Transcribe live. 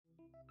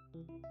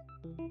Welcome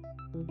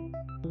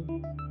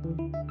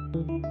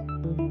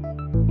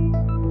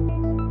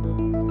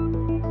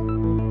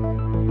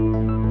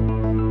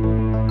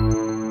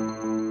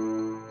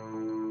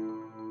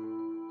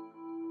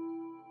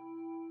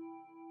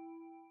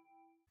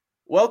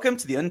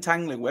to the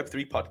Untangling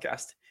Web3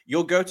 podcast,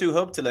 your go-to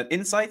hub to learn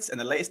insights and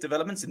the latest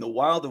developments in the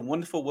wild and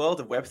wonderful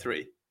world of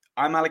Web3.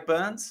 I'm Alec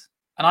Burns.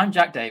 And I'm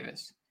Jack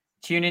Davis.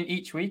 Tune in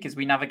each week as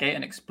we navigate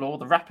and explore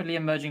the rapidly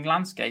emerging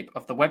landscape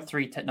of the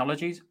Web3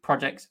 technologies,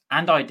 projects,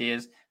 and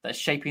ideas that are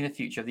shaping the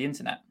future of the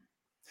internet.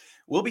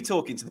 We'll be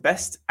talking to the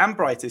best and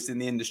brightest in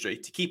the industry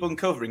to keep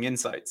uncovering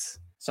insights,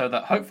 so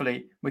that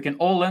hopefully we can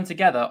all learn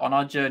together on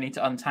our journey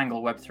to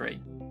untangle Web3.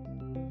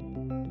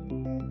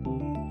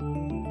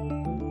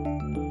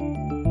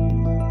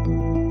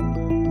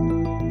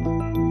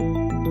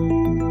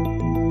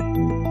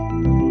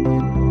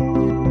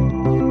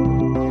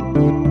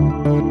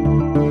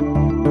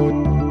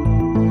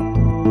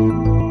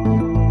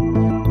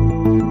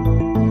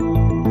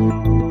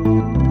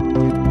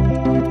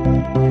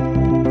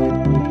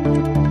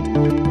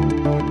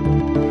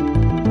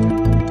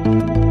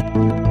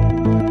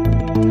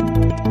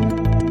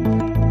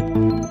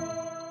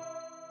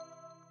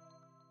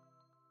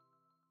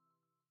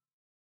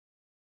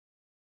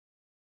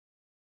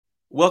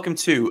 Welcome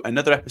to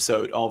another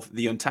episode of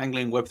the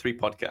Untangling Web3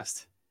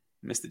 podcast.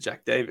 Mr.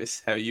 Jack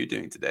Davis, how are you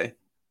doing today?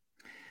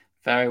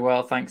 Very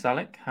well, thanks,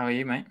 Alec. How are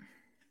you, mate?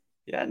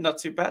 Yeah, not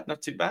too bad,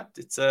 not too bad.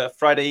 It's a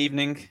Friday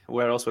evening.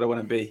 Where else would I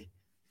want to be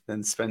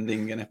than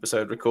spending an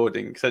episode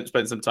recording? So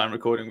spend some time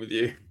recording with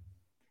you.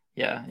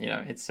 Yeah, you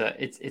know,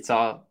 it's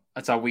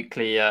our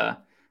weekly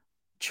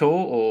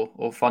chore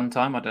or fun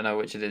time. I don't know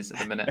which it is at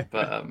the minute,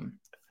 but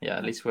yeah,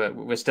 at least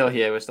we're still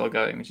here, we're still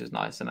going, which is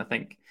nice. And I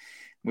think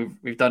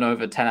we've done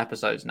over 10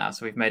 episodes now,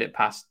 so we've made it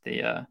past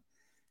the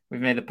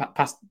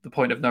past the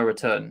point of no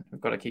return. We've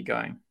got to keep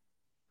going.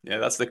 Yeah,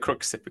 that's the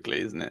crux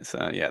typically, isn't it?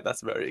 So yeah,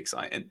 that's very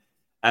exciting.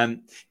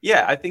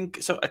 Yeah, I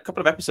think so. A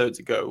couple of episodes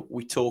ago,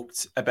 we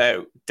talked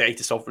about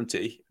data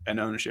sovereignty and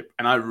ownership,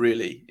 and I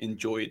really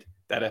enjoyed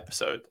that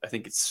episode. I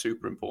think it's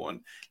super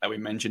important. Like we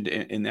mentioned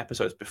in the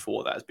episodes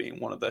before that as being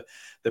one of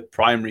the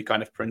primary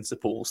kind of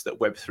principles that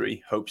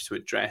Web3 hopes to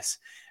address.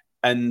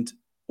 And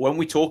when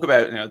we talk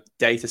about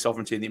data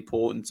sovereignty and the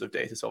importance of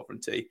data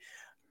sovereignty,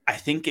 I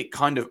think it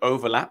kind of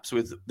overlaps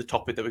with the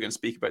topic that we're going to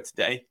speak about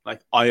today,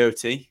 like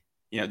IoT,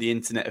 the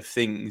Internet of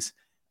Things,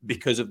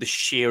 because of the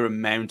sheer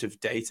amount of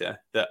data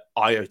that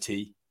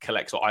IoT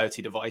collects or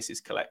IoT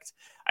devices collect.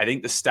 I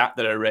think the stat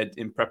that I read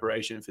in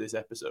preparation for this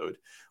episode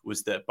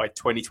was that by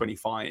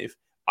 2025,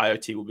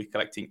 IoT will be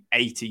collecting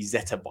 80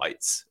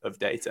 zettabytes of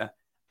data.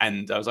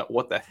 And I was like,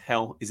 what the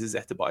hell is a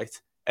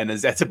zettabyte? And a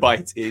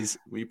zettabyte is,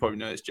 well, you probably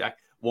know this, Jack,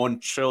 1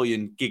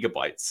 trillion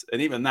gigabytes. And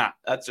even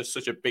that's just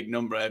such a big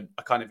number.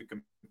 I can't even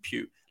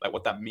compute like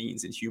what that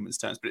means in humans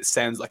terms, but it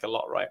sounds like a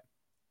lot, right?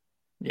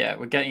 Yeah,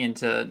 we're getting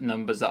into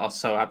numbers that are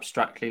so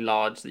abstractly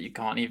large that you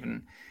can't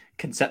even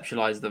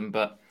conceptualize them.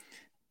 But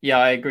yeah,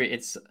 I agree.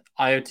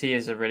 IoT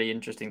is a really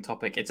interesting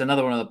topic. It's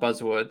another one of the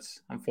buzzwords,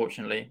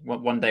 unfortunately.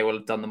 One day we'll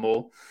have done them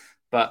all.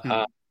 But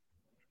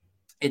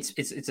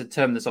it's a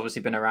term that's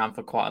obviously been around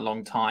for quite a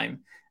long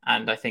time.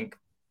 And I think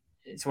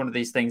it's one of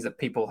these things that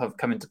people have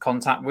come into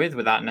contact with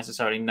without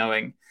necessarily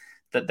knowing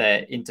that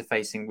they're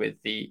interfacing with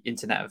the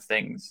Internet of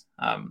Things.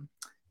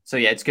 So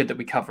yeah, it's good that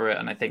we cover it,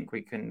 and I think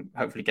we can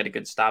hopefully get a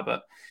good stab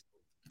at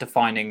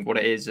defining what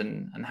it is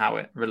and how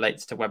it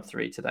relates to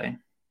Web3 today.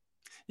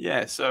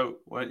 Yeah, so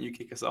why don't you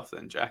kick us off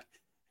then, Jack?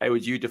 How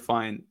would you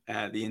define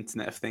the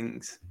Internet of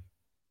Things?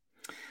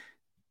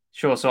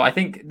 Sure. So I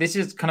think this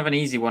is kind of an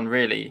easy one,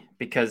 really,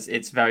 because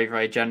it's very,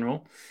 very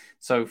general.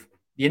 So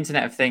the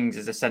Internet of Things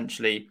is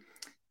essentially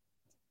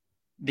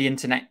the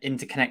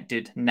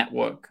interconnected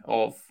network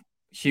of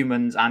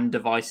humans and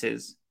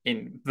devices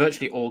in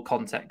virtually all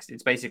contexts.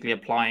 It's basically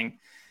applying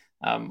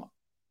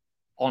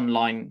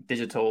online,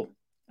 digital,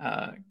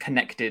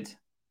 connected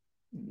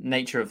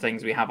nature of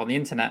things we have on the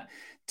internet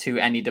to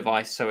any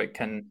device, so it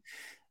can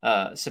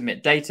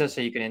submit data,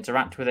 so you can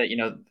interact with it.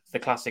 The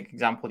classic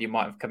example you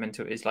might have come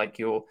into is like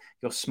your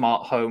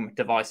smart home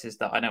devices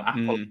that I know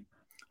Apple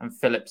and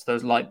Philips,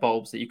 those light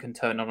bulbs that you can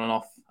turn on and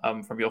off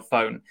from your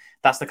phone.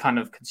 That's the kind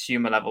of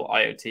consumer level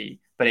IoT,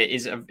 but it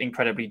is an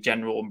incredibly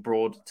general and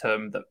broad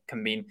term that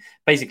can mean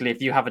basically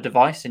if you have a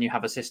device and you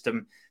have a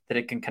system that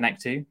it can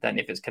connect to, then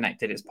if it's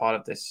connected, it's part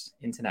of this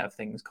Internet of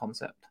Things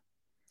concept.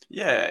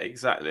 Yeah,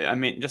 exactly. I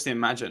mean, just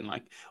imagine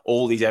like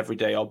all these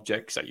everyday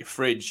objects, like your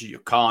fridge,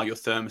 your car, your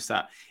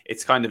thermostat.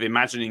 It's kind of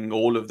imagining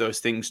all of those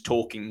things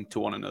talking to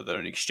one another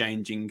and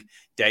exchanging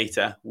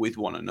data with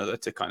one another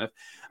to kind of,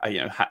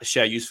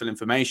 share useful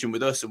information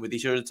with us and with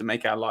each other to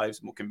make our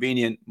lives more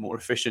convenient, more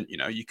efficient.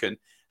 You can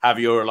have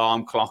your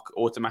alarm clock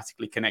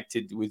automatically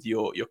connected with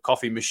your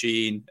coffee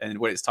machine, and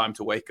when it's time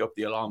to wake up,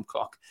 the alarm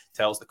clock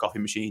tells the coffee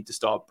machine to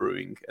start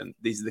brewing. And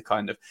these are the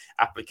kind of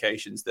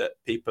applications that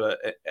people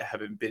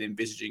have been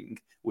envisaging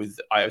with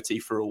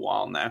IoT for a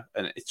while now,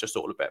 and it's just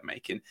all about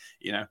making,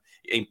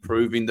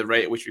 improving the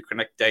rate at which we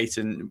connect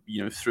data, and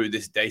through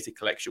this data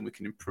collection we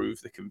can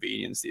improve the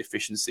convenience, the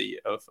efficiency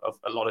of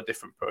a lot of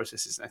different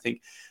processes. And I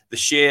think the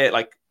sheer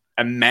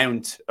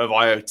amount of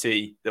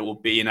IoT that will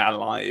be in our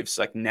lives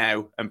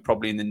now and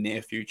probably in the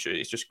near future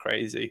is just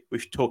crazy.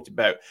 We've talked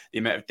about the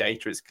amount of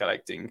data it's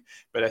collecting,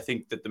 but I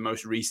think that the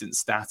most recent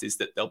stat is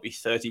that there'll be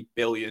 30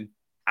 billion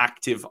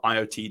active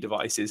IoT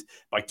devices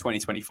by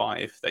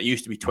 2025. That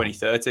used to be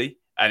 2030,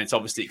 and it's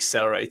obviously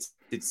accelerated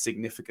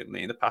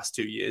significantly in the past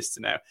 2 years to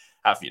now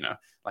have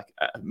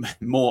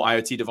more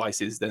IoT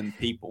devices than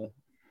people.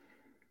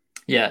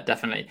 Yeah,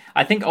 definitely.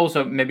 I think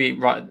also maybe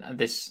right at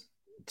this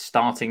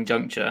starting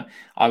juncture,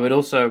 I would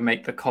also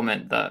make the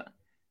comment that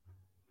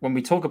when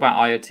we talk about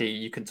IoT,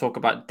 you can talk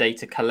about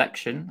data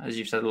collection, as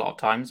you've said a lot of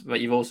times,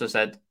 but you've also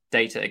said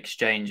data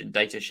exchange and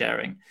data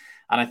sharing.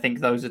 And I think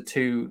those are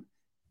two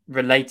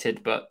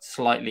related but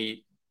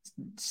slightly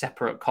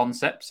separate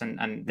concepts,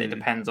 and it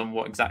depends on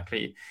what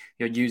exactly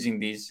you're using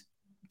these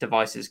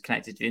devices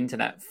connected to the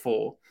internet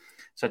for.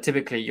 So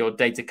typically your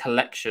data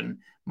collection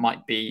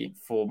might be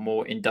for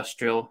more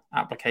industrial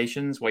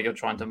applications where you're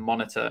trying to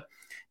monitor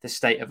the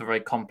state of a very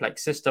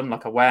complex system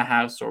like a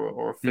warehouse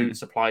or a food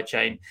supply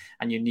chain,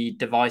 and you need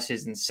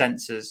devices and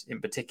sensors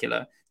in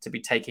particular to be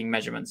taking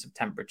measurements of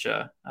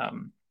temperature,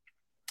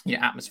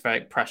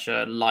 atmospheric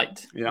pressure,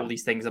 light, all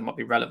these things that might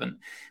be relevant.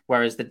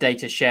 Whereas the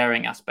data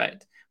sharing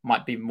aspect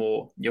might be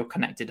more your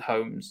connected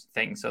homes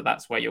thing. So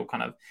that's where you're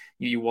kind of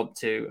you want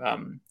to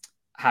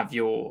have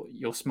your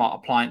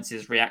smart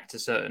appliances react to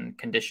certain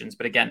conditions.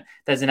 But again,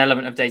 there's an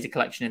element of data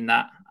collection in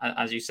that,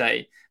 as you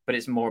say, but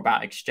it's more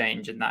about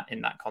exchange in that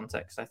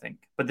context, I think.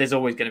 But there's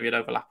always going to be an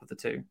overlap of the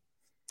two.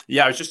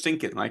 Yeah, I was just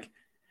thinking,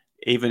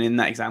 even in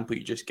that example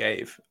you just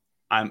gave,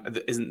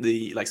 isn't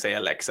the say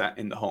Alexa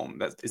in the home,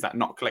 is that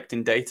not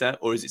collecting data,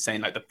 or is it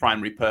saying the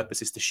primary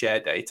purpose is to share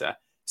data?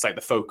 It's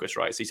the focus,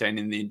 right? So you're saying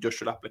in the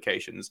industrial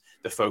applications,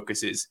 the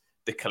focus is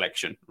the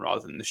collection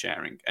rather than the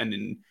sharing. And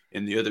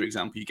in the other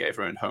example you gave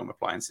around home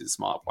appliances,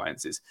 smart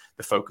appliances,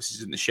 the focus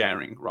is in the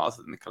sharing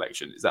rather than the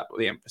collection. Is that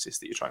the emphasis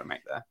that you're trying to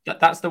make there?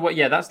 That's the way.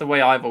 Yeah, that's the way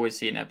I've always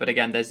seen it. But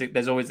again,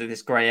 there's always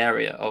this grey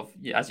area of,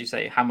 as you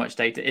say, how much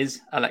data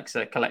is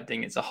Alexa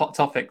collecting? It's a hot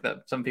topic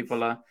that some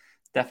people are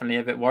definitely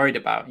a bit worried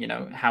about.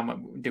 How much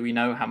do we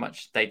know how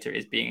much data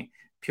is being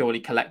purely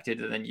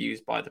collected and then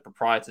used by the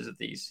proprietors of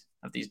these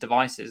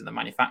devices and the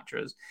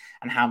manufacturers,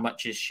 and how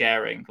much is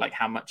sharing?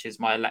 How much is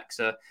my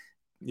Alexa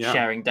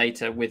sharing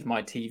data with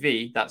my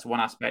TV? That's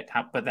one aspect.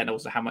 But then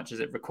also, how much is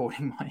it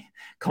recording my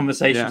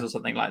conversations or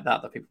something like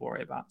that people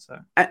worry about? So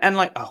and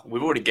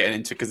we've already getting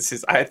into it,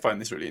 because I find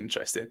this really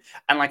interesting.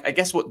 And I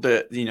guess what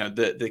the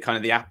kind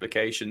of the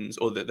applications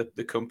or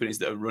the companies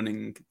that are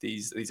running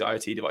these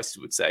IoT devices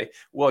would say,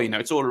 well,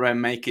 it's all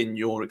around making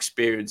your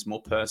experience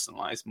more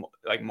personalized,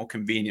 more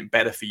convenient,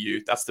 better for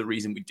you. That's the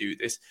reason we do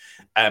this.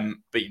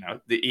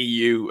 But the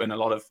EU and a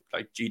lot of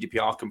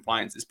GDPR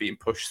compliance that's being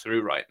pushed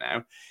through right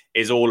now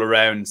is all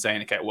around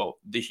saying, okay, well,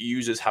 the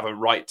users have a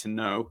right to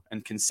know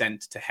and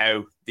consent to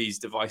how these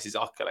devices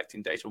are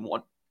collecting data and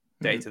what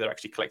data they're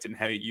actually collecting and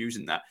how you're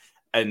using that.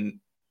 And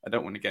I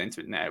don't want to get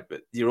into it now,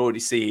 but you're already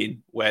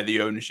seeing where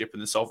the ownership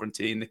and the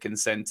sovereignty and the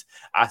consent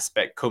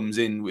aspect comes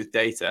in with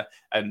data.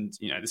 And,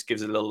 this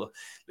gives a little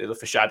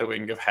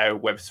foreshadowing of how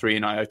Web3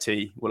 and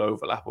IoT will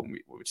overlap, and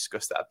we'll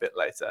discuss that a bit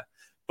later.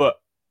 But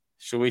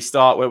shall we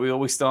start where we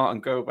always start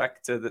and go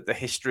back to the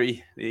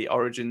history, the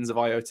origins of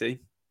IoT?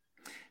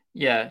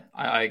 Yeah,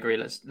 I agree.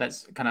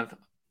 Let's kind of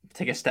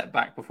take a step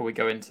back before we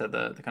go into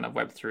the kind of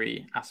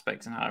Web3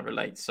 aspects and how it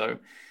relates. So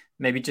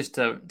maybe just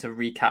to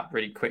recap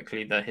really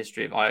quickly the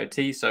history of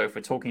IoT. So if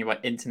we're talking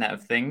about Internet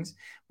of Things,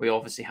 we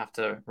obviously have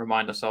to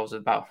remind ourselves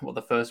about what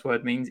the first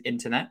word means,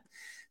 internet.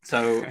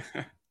 So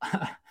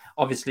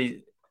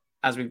obviously,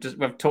 as we've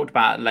talked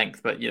about at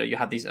length, but you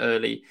had these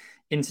early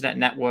internet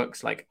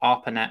networks like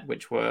ARPANET,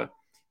 which were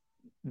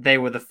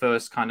the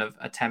first kind of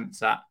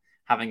attempts at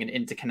having an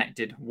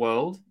interconnected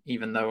world,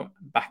 even though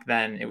back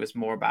then it was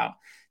more about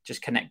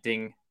just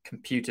connecting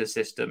computer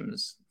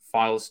systems,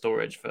 file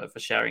storage for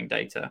sharing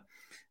data.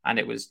 And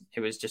it was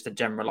just a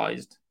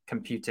generalized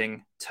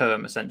computing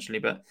term essentially,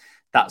 but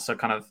that's a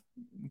kind of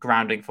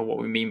grounding for what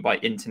we mean by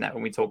internet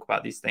when we talk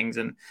about these things.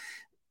 And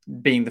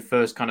being the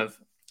first kind of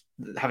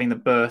having the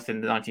birth in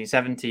the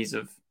 1970s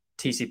of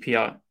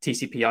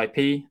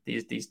TCP/IP,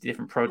 these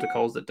different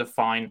protocols that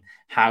define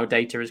how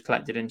data is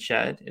collected and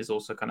shared, is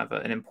also kind of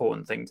an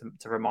important thing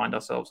to remind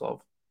ourselves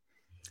of.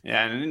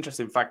 Yeah, and an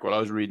interesting fact while I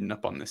was reading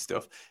up on this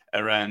stuff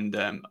around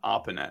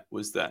ARPANET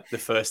was that the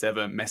first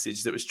ever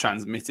message that was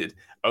transmitted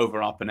over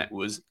ARPANET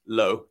was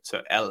LO,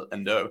 so L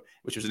and O,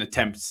 which was an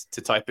attempt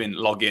to type in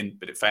login,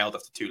 but it failed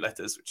after 2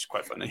 letters, which is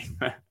quite funny.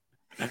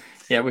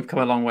 Yeah, we've come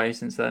a long way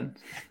since then.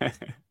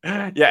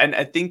 Yeah, and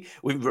I think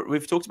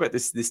we've talked about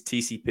this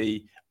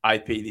TCP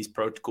IP, these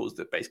protocols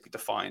that basically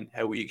define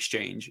how we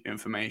exchange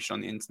information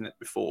on the internet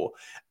before,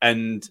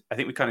 and I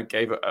think we kind of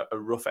gave a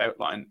rough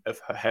outline of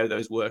how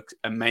those work.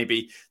 And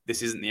maybe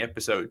this isn't the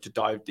episode to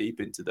dive deep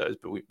into those,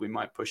 but we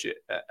might push it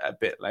a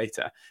bit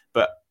later.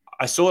 But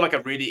I saw like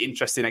a really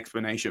interesting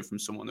explanation from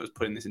someone that was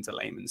putting this into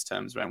layman's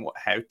terms around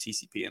how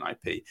TCP and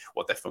IP,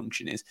 what their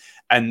function is.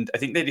 And I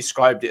think they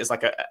described it as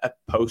like a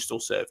postal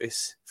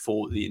service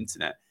for the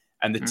internet.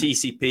 And the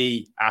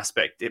TCP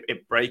aspect,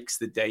 it breaks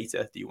the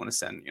data that you want to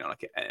send,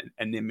 like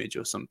an image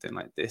or something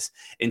like this,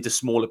 into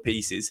smaller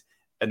pieces,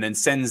 and then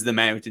sends them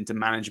out into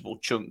manageable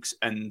chunks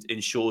and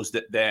ensures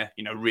that they're,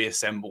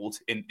 reassembled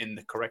in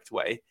the correct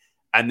way.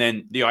 And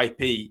then the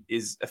IP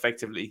is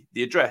effectively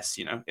the address.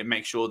 It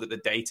makes sure that the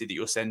data that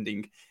you're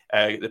sending,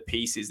 the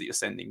pieces that you're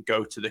sending,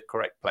 go to the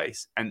correct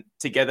place. And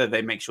together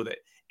they make sure that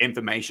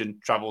information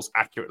travels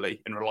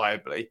accurately and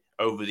reliably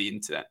over the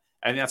internet.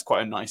 And that's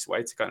quite a nice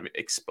way to kind of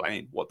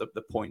explain what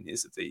the point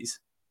is of these.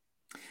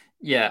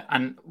 Yeah,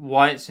 and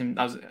why that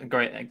was a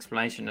great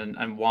explanation,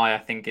 and why I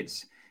think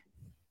it's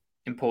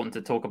important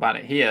to talk about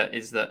it here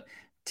is that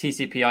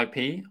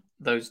TCP/IP,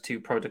 those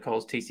two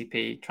protocols,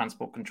 TCP,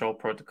 Transport Control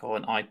Protocol,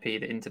 and IP,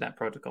 the Internet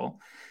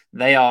Protocol,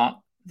 they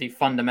are the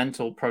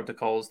fundamental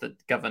protocols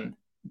that govern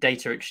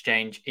data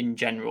exchange in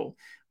general,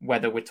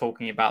 whether we're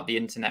talking about the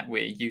internet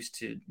we're used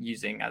to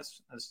using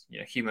as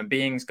human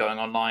beings going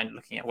online,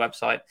 looking at a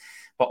website,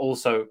 but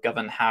also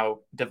govern how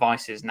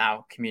devices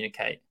now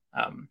communicate,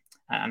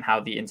 and how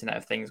the Internet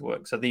of Things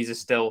works. So these are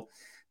still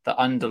the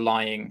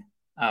underlying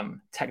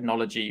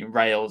technology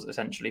rails,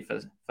 essentially,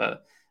 for,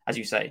 as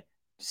you say,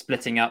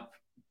 splitting up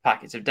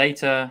packets of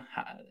data,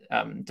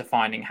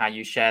 defining how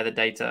you share the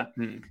data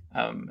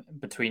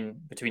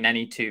between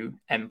any two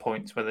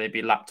endpoints, whether they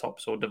be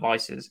laptops or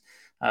devices,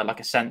 like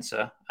a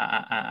sensor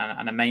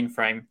and a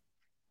mainframe.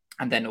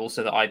 And then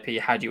also the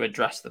IP, how do you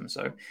address them?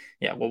 So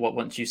yeah, well,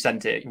 once you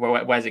sent it,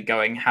 where's it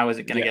going? How is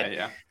it going to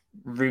get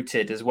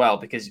routed as well?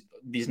 Because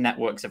these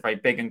networks are very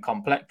big and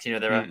complex.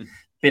 There are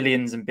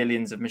billions and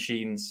billions of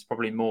machines,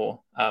 probably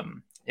more,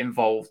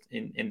 involved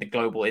in the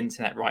global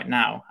internet right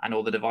now, and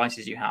all the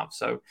devices you have.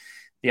 So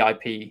the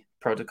IP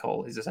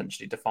protocol is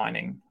essentially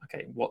defining,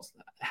 okay,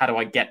 how do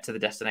I get to the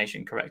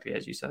destination correctly,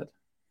 as you said.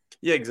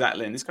 Yeah,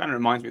 exactly. And this kind of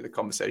reminds me of the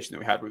conversation that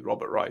we had with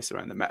Robert Rice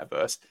around the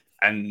metaverse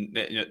and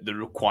the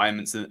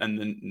requirements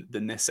and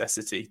the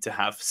necessity to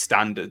have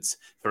standards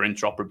for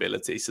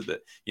interoperability, so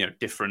that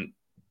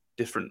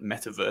different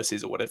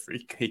metaverses, or whatever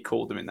he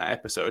called them in that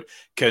episode,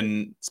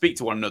 can speak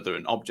to one another,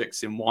 and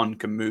objects in one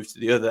can move to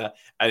the other.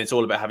 And it's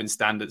all about having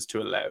standards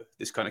to allow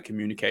this kind of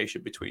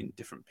communication between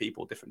different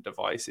people, different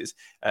devices,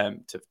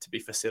 to be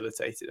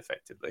facilitated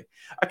effectively.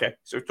 Okay,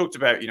 so we've talked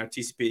about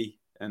TCP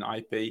and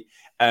IP.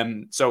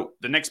 So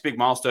the next big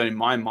milestone in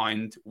my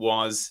mind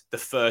was the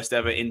first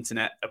ever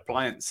internet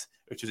appliance,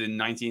 which was in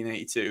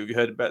 1982. Have you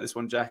heard about this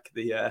one, Jack?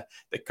 The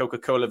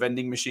Coca-Cola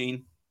vending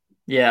machine.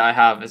 Yeah, I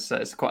have.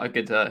 It's quite a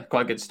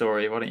good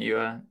story. Why don't you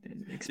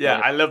explain?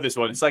 Yeah, I love this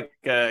one. It's like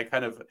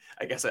kind of,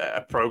 I guess,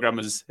 a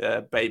programmer's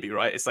baby,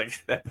 right? It's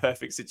like their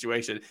perfect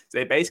situation. So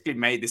they basically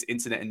made this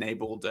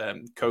internet-enabled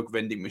Coke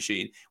vending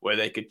machine where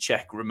they could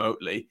check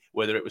remotely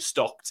whether it was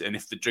stocked, and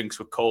if the drinks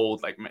were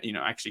cold, like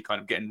actually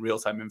kind of getting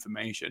real-time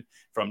information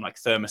from like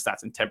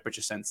thermostats and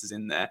temperature sensors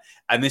in there.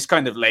 And this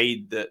kind of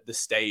laid the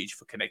stage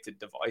for connected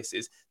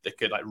devices that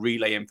could like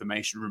relay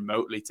information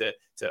remotely to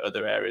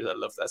other areas. I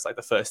love that. It's like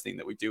the first thing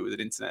that we do with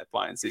an internet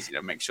appliance is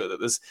make sure that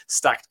there's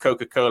stacked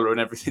Coca-Cola and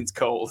everything's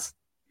cold.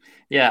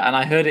 Yeah, and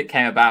I heard it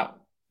came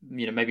about,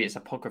 maybe it's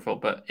apocryphal,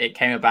 but it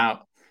came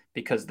about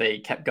because they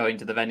kept going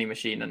to the vending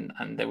machine,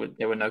 and there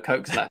were no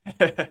Cokes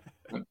left.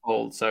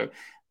 Cold. So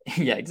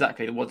yeah,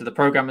 exactly. What do the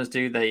programmers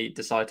do? They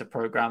decide to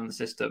program the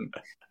system,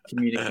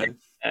 communicate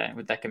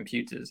with their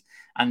computers.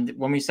 And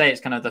when we say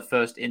it's kind of the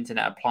first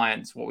internet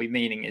appliance, what we're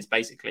meaning is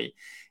basically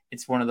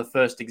it's one of the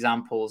first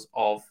examples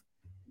of,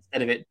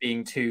 instead of it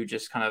being two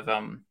just kind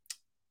of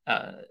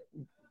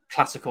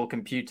classical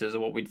computers, or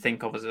what we'd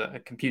think of as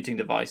a computing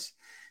device,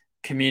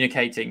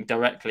 communicating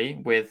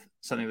directly with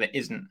something that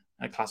isn't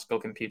a classical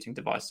computing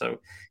device. So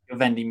your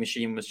vending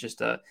machine was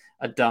just a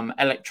dumb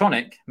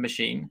electronic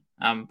machine,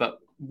 but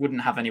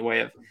wouldn't have any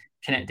way of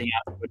connecting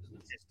out to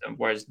the system.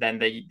 Whereas then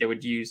they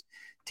would use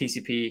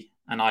TCP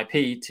and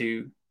IP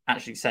to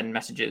actually send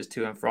messages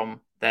to and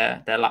from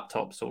their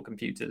laptops or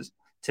computers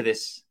to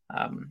this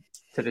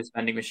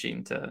vending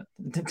machine to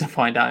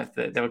find out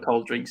if there were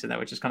cold drinks in there,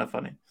 which is kind of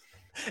funny.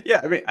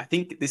 Yeah, I mean, I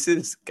think this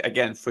is,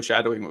 again,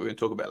 foreshadowing what we're going to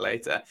talk about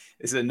later.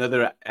 This is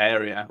another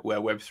area where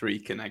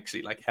Web3 can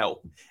actually like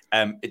help.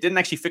 It didn't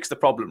actually fix the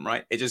problem,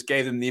 right? It just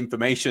gave them the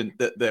information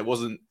that there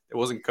wasn't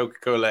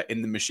Coca-Cola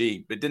in the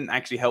machine, but it didn't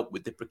actually help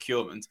with the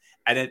procurement.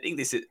 And I think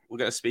we're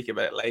going to speak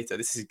about it later.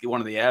 This is one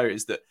of the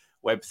areas that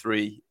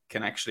Web3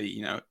 can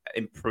actually,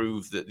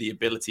 improve the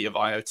ability of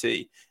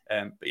IoT.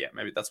 But yeah,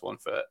 maybe that's one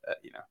for,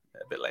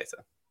 a bit later.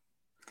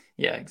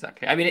 Yeah,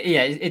 exactly. I mean,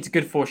 yeah, it's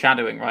good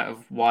foreshadowing, right,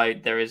 of why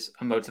there is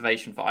a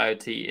motivation for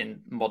IoT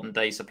in modern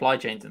day supply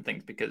chains and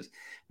things. Because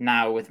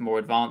now, with more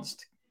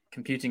advanced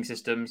computing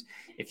systems,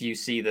 if you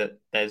see that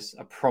there's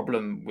a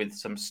problem with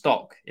some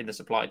stock in the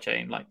supply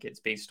chain, like it's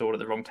being stored at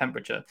the wrong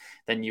temperature,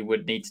 then you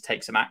would need to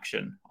take some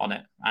action on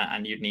it,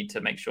 and you'd need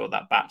to make sure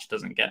that batch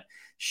doesn't get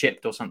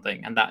shipped or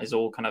something. And that is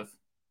all kind of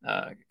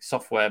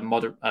software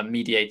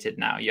mediated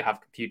now. You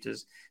have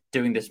computers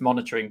doing this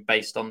monitoring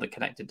based on the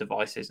connected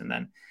devices, and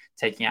then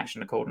taking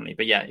action accordingly.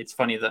 But yeah, it's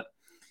funny that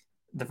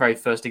the very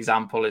first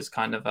example is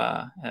kind of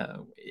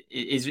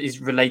is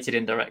related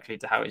indirectly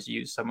to how it's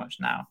used so much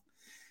now.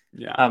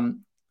 Yeah.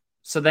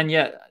 So then,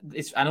 yeah,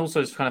 it's kind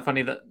of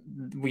funny that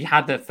we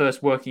had the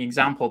first working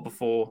example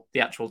before the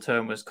actual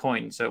term was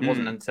coined. So it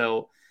wasn't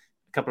until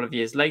a couple of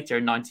years later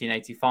in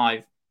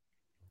 1985.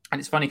 And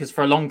it's funny because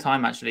for a long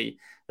time, actually,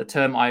 the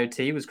term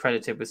IoT was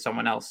credited with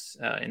someone else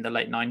in the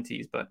late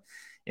 90s. But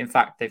in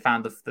fact, they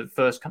found the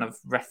first kind of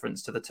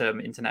reference to the term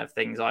Internet of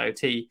Things,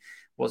 IoT,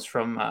 was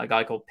from a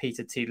guy called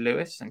Peter T.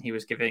 Lewis. And he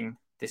was giving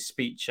this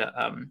speech at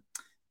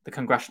the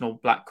Congressional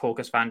Black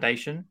Caucus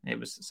Foundation. It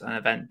was an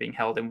event being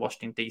held in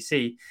Washington,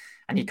 D.C.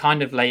 And he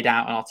kind of laid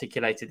out and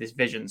articulated this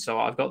vision. So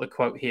I've got the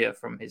quote here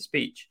from his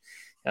speech.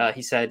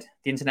 He said,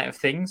 the Internet of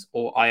Things,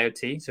 or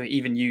IoT. So he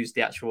even used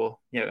the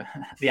actual, the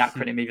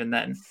acronym even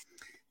then.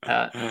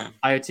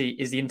 IoT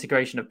is the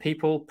integration of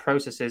people,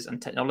 processes,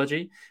 and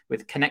technology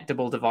with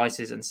connectable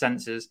devices and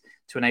sensors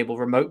to enable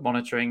remote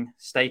monitoring,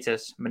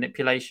 status,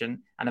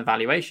 manipulation, and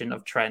evaluation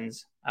of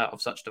trends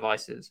of such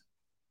devices.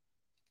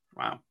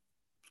 Wow.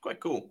 It's quite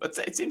cool. But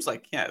it seems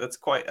like, yeah, that's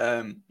quite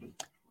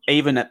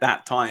even at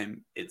that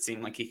time, it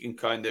seemed like he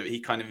kind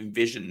of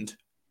envisioned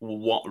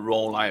what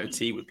role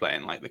IoT would play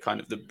in, like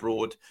the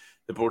broad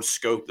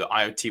scope that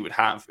IoT would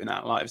have in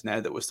our lives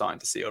now that we're starting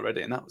to see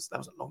already. And that was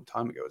a long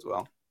time ago as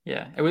well.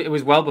 Yeah, it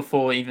was well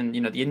before even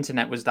the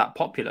internet was that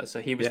popular.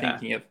 So he was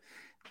thinking of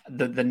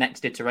the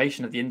next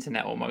iteration of the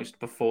internet almost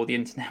before the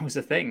internet was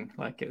a thing.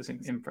 Like, it was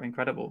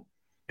incredible.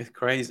 It's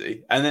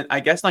crazy. And then I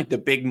guess like the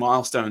big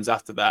milestones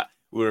after that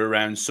were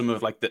around some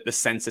of like the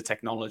sensor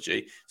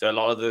technology. So a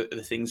lot of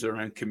the things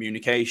around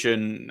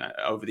communication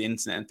over the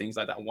internet and things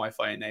like that,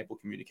 Wi-Fi enabled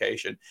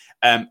communication.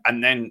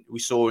 And then we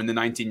saw in the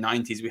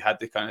 1990s, we had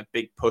the kind of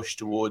big push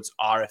towards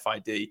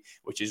RFID,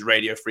 which is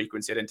radio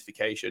frequency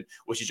identification,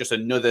 which is just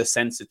another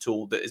sensor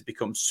tool that has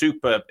become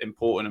super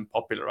important and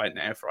popular right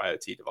now for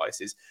IoT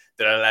devices,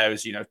 that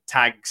allows,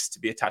 tags to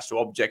be attached to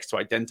objects to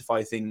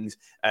identify things,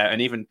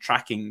 and even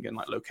tracking and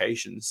like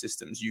location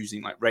systems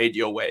using like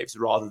radio waves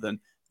rather than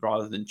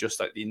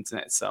just like the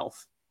internet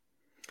itself.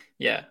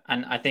 Yeah,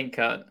 and I think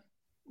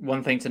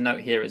one thing to note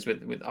here is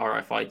with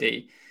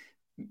RFID,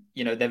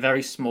 they're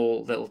very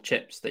small little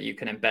chips that you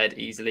can embed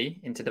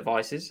easily into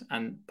devices.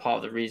 And part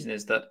of the reason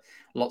is that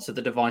lots of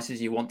the devices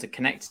you want to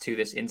connect to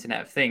this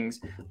Internet of Things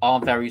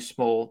are very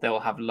small. They'll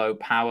have low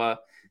power.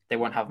 They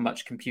won't have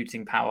much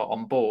computing power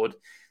on board.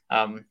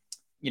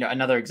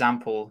 Another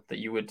example that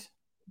you would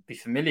be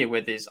familiar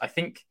with is I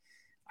think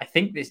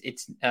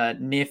it's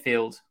near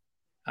field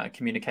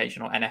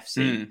communication, or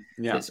NFC,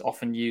 that's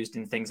often used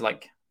in things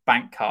like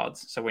bank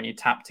cards. So when you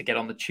tap to get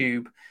on the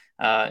tube,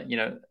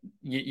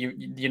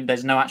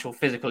 there's no actual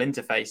physical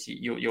interface.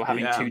 You're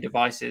having two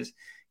devices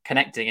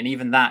connecting, and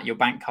even that, your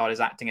bank card is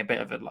acting a bit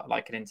of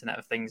like an Internet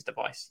of Things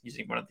device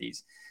using one of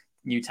these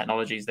new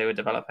technologies they were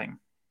developing.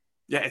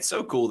 Yeah, it's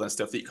so cool, that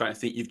stuff, that you kind of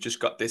think you've just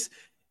got this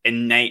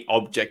innate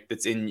object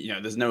that's in,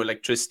 there's no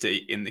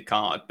electricity in the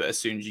card, but as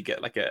soon as you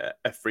get like a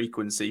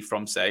frequency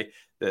from, say,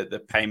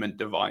 the payment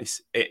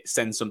device, it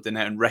sends something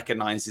out and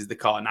recognizes the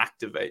card and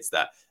activates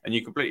that. And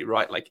you're completely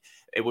right. Like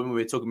when we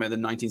were talking about the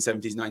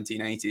 1970s,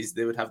 1980s,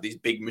 they would have these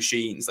big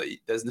machines. Like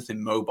there's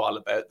nothing mobile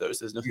about those.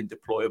 There's nothing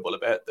deployable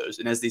about those.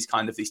 And as these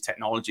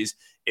technologies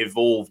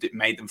evolved, it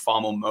made them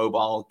far more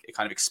mobile. It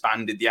kind of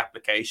expanded the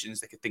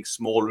applications. They could think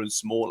smaller and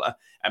smaller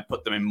and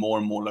put them in more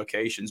and more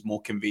locations more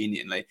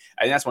conveniently.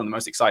 And that's one of the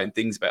most exciting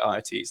things about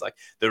IoT, is like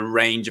the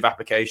range of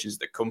applications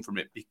that come from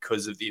it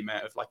because of the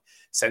amount of like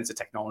sensor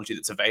technology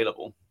that's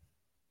available.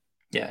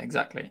 Yeah,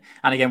 exactly.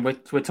 And again,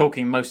 we're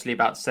talking mostly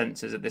about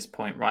sensors at this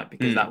point, right?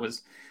 Because that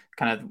was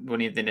kind of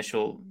one of the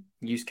initial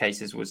use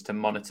cases, was to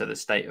monitor the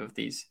state of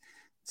these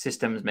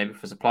systems, maybe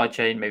for supply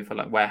chain, maybe for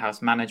like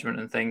warehouse management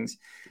and things.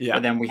 Yeah.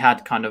 But then we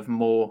had kind of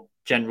more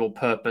general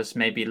purpose,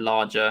 maybe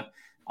larger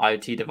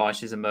IoT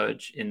devices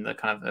emerge in the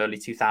kind of early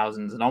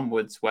 2000s and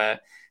onwards, where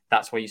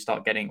that's where you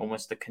start getting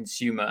almost the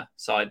consumer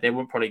side. They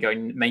weren't probably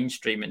going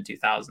mainstream in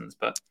 2000s,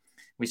 but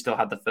we still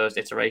had the first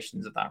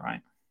iterations of that,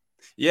 right?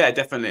 Yeah,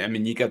 definitely. I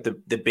mean, you got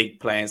the big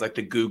players like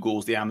the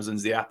Googles, the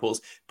Amazons, the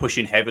Apples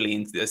pushing heavily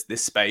into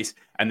this space,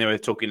 and they were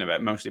talking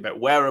mostly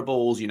about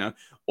wearables,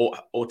 or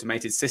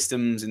automated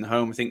systems in the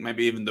home. I think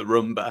maybe even the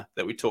Roomba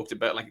that we talked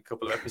about like a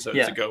couple of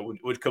episodes ago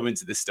would come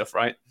into this stuff,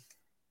 right?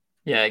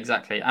 Yeah,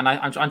 exactly. And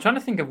I'm trying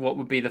to think of what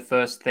would be the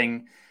first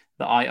thing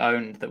that I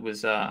owned that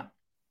was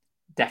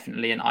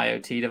definitely an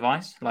IoT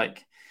device.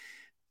 Like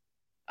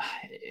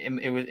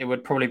it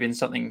would probably been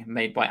something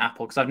made by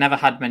Apple, because I've never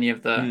had many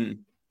of the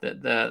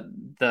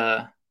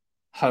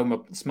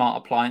smart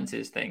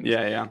appliances things.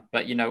 Yeah, yeah.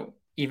 But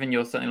even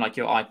your something like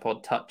your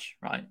iPod Touch,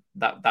 right?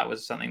 That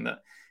was something that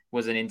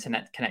was an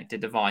internet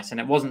connected device, and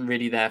it wasn't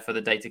really there for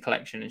the data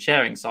collection and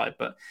sharing side.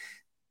 But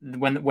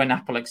when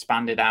Apple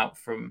expanded out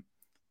from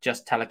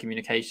just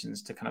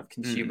telecommunications to kind of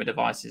consumer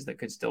devices that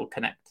could still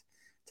connect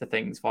to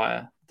things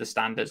via the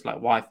standards like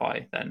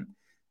Wi-Fi, then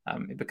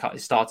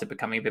it started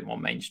becoming a bit more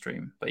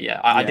mainstream. But yeah,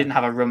 I Yeah. didn't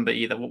have a Roomba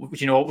either. Do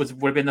you know what would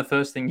have been the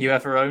first thing you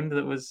ever owned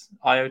that was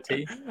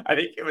IoT? I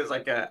think it was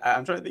like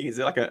I'm trying to think, is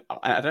it like an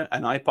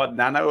iPod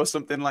Nano or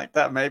something like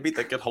that, maybe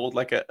that could hold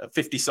like a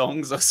 50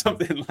 songs or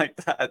something like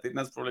that. I think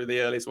that's probably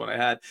the earliest one I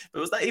had.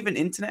 But was that even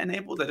internet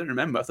enabled? I don't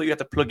remember. I thought you had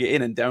to plug it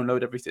in and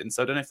download everything.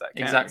 So I don't know if that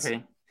counts.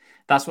 Exactly.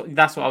 That's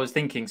what I was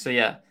thinking. So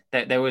yeah,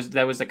 there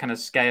was a kind of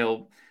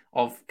scale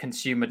of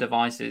consumer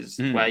devices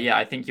where Mm, yeah,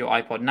 I think your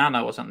iPod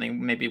Nano or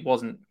something maybe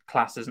wasn't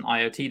classed as an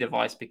IoT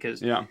device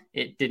because yeah.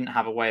 it didn't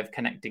have a way of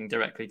connecting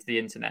directly to the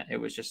internet. It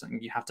was just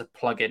something you have to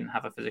plug in and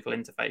have a physical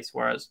interface.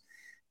 Whereas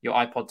your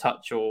iPod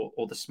Touch or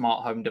the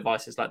smart home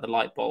devices like the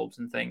light bulbs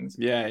and things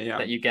Yeah, yeah.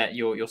 that you get,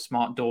 your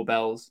smart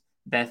doorbells,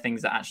 they're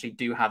things that actually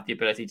do have the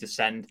ability to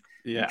send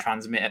and Yeah.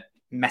 transmit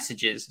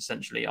messages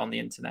essentially on the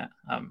internet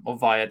or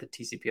via the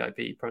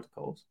TCP/IP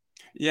protocols.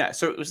 Yeah,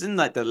 so it was in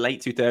like the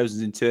late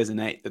 2000s and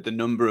 2008 that the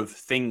number of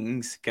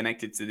things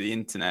connected to the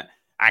internet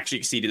actually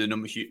exceeded the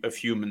number of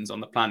humans on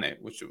the planet,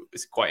 which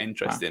is quite Wow.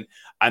 interesting.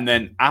 And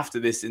then after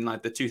this, in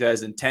like the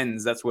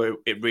 2010s, that's where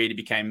it really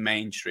became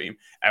mainstream,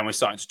 and we're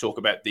starting to talk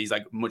about these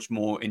like much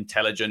more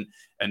intelligent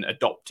and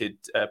adopted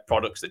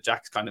products that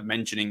Jack's kind of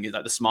mentioning,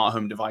 like the smart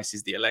home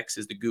devices, the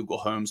Alexas, the Google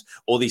Homes,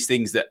 all these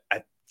things that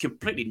are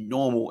completely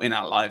normal in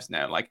our lives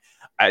now. Like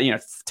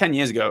 10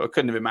 years ago, I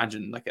couldn't have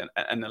imagined like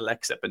an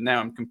Alexa, but now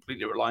I'm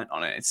completely reliant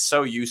on it. It's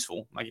so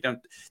useful. Like you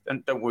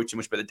don't worry too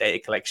much about the data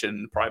collection,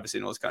 and privacy,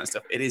 and all this kind of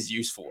stuff. It is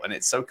useful and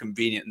it's so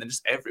convenient, and they're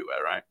just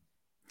everywhere, right?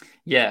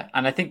 Yeah,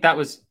 and I think that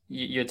was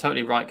you're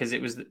totally right because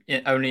it was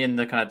only in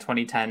the kind of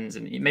 2010s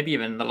and maybe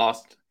even the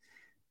last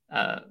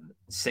uh,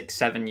 6,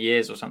 7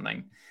 years or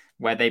something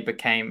where they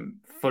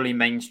became fully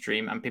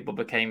mainstream and people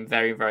became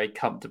very, very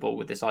comfortable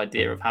with this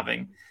idea of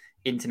having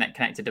internet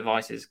connected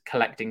devices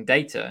collecting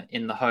data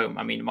in the home.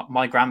 I mean,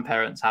 my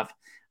grandparents have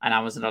an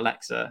Amazon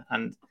Alexa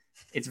and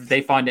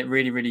they find it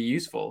really, really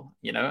useful,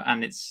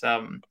 and it's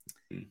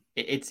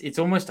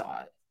almost,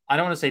 I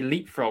don't want to say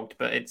leapfrogged,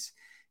 but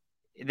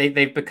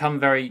they've become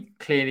very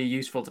clearly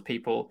useful to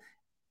people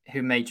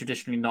who may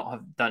traditionally not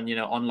have done,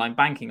 online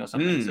banking or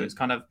something. So it's Mm.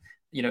 kind of,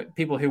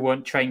 people who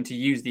weren't trained to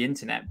use the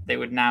internet, they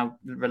would now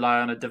rely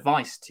on a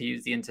device to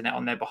use the internet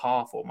on their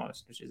behalf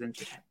almost, which is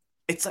interesting.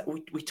 It's like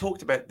we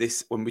talked about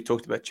this when we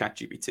talked about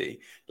ChatGPT.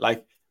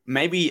 Like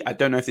maybe I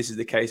don't know if this is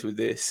the case with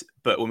this,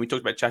 but when we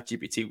talked about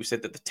ChatGPT, we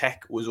said that the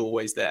tech was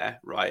always there,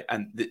 right?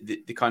 And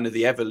the kind of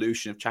the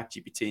evolution of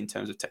ChatGPT in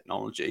terms of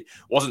technology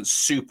wasn't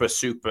super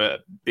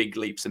big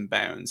leaps and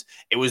bounds.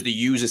 It was the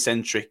user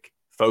centric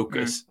Mm.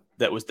 focus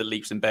that was the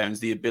leaps and bounds,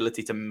 the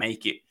ability to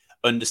make it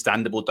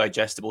understandable,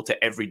 digestible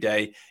to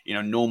everyday,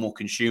 normal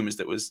consumers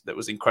that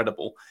was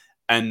incredible.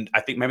 And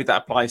I think maybe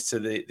that applies to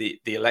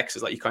the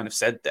Alexas, like you kind of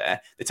said there.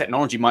 The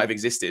technology might have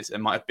existed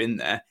and might have been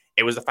there.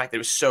 It was the fact that it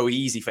was so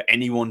easy for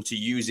anyone to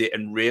use it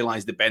and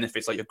realize the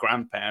benefits, like your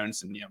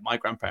grandparents and my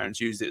grandparents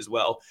used it as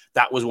well.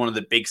 That was one of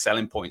the big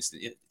selling points.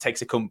 It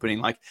takes a company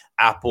like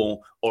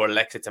Apple or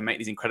Alexa to make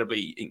these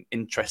incredibly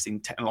interesting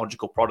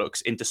technological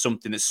products into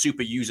something that's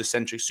super user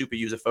centric, super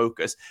user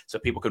focused, so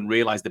people can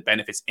realize the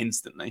benefits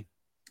instantly.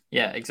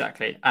 Yeah,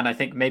 exactly. And I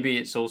think maybe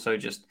it's also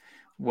just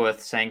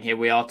worth saying here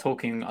we are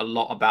talking a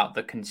lot about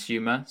the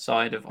consumer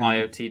side of Mm.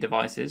 IoT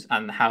devices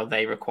and how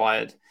they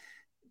required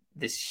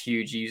this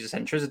huge user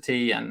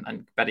centricity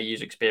and better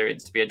user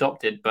experience to be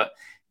adopted. But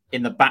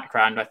in the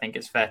background, I think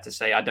it's fair to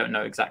say, I don't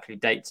know exactly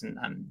dates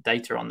and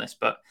data on this,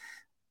 but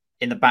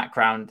in the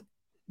background,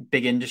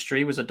 big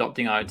industry was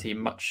adopting IoT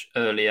much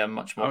earlier,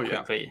 much more Oh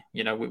yeah, quickly,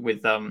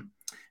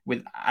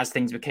 with as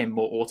things became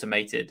more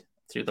automated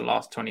through the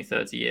last 20,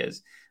 30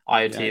 years,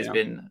 IoT yeah, has yeah.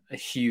 been a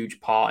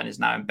huge part and is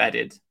now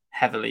embedded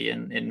heavily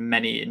in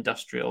many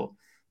industrial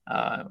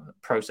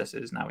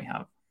processes now we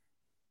have.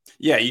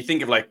 Yeah, you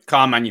think of like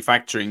car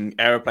manufacturing,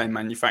 airplane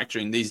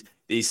manufacturing, these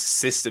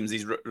systems,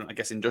 these I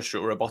guess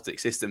industrial robotic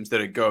systems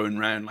that are going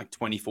around like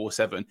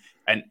 24/7,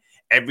 and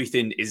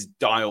everything is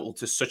dialed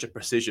to such a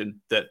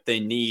precision that they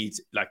need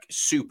like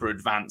super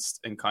advanced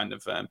and kind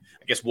of I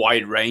guess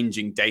wide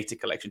ranging data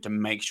collection to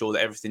make sure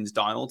that everything's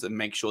dialed and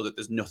make sure that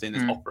there's nothing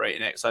that's Mm,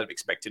 operating outside of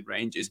expected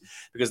ranges,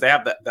 because they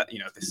have that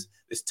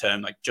this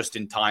term like just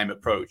in time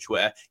approach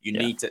where you yeah.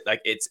 need to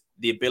like it's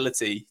the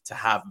ability to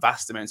have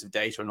vast amounts of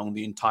data along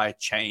the entire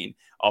chain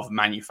of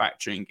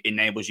manufacturing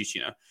enables you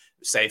to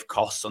save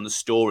costs on the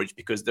storage,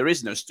 because there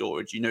is no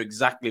storage. You know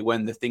exactly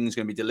when the thing's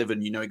going to be delivered,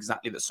 and you know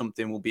exactly that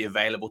something will be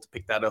available to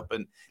pick that up.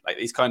 And like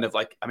these kind of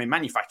like, I mean,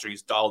 manufacturing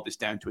has dialed this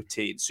down to a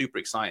T. It's super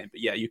exciting.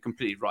 But yeah, you're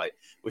completely right.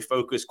 We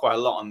focus quite a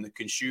lot on the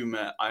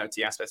consumer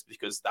IoT aspects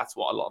because that's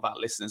what a lot of our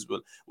listeners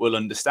will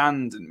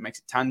understand and makes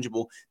it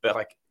tangible. But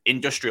like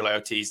industrial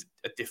IoT is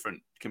a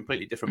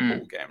completely different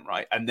ball game,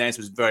 right? And theirs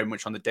was very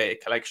much on the data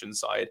collection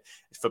side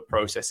for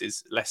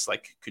processes, less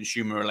like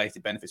consumer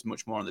related benefits,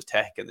 much more on the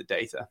tech and the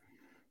data.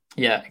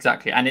 Yeah,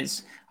 exactly. And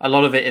it's a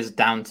lot of it is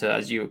down to,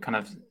 as you were kind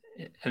of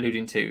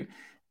alluding to,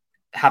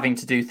 having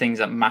to do things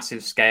at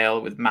massive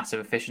scale with massive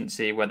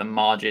efficiency, where the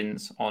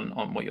margins on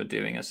what you're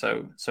doing are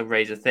so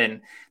razor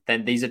thin.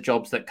 Then these are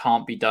jobs that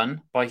can't be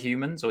done by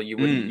humans, or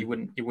it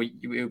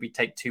would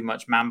take too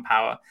much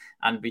manpower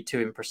and be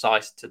too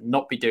imprecise to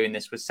not be doing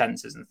this with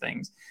sensors and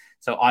things.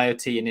 So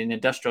IoT in an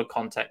industrial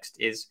context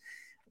is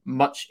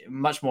much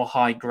more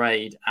high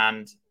grade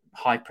and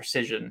high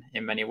precision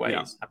in many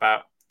ways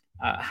about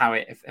how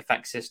it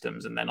affects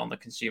systems. And then on the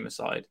consumer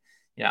side,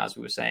 as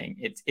we were saying,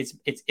 it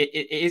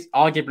is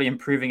arguably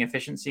improving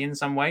efficiency in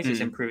some ways.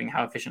 It's improving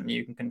how efficiently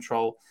you can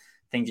control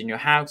things in your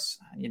house.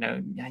 You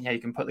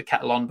can put the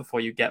kettle on before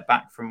you get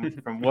back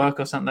from work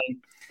or something.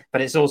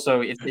 But it's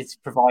also it's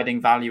providing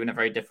value in a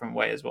very different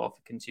way as well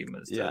for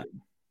consumers. Yeah.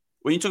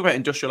 When you talk about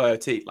industrial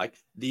IoT, like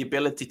the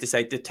ability to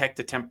say detect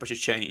a temperature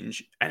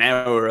change an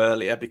hour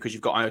earlier because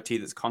you've got IoT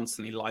that's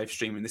constantly live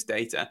streaming this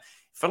data,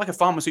 for like a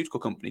pharmaceutical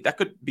company, that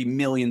could be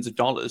millions of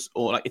dollars.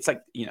 Or like it's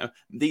like,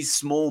 these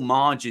small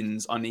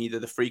margins on either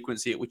the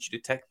frequency at which you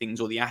detect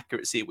things or the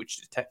accuracy at which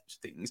you detect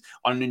things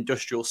on an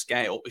industrial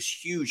scale is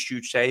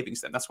huge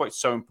savings. Then that's why it's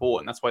so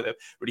important. That's why they're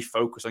really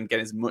focused on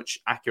getting as much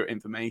accurate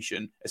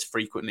information as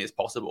frequently as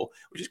possible,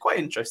 which is quite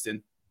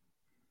interesting.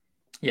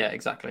 Yeah,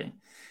 exactly.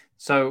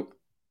 So,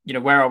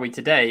 where are we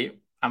today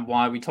and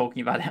why are we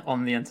talking about it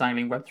on the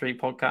Untangling Web3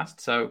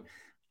 podcast? So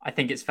I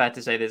think it's fair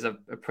to say there's a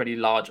pretty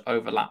large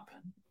overlap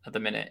at the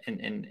minute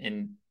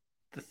in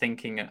the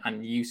thinking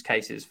and use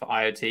cases for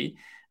IoT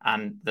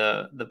and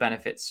the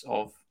benefits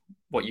of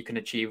what you can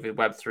achieve with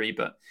Web3.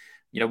 But,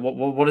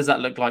 what does that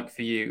look like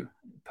for you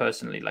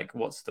personally? Like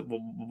what's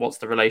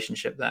the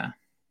relationship there?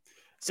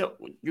 So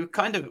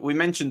we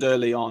mentioned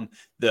early on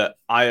that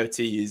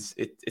IoT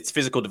it's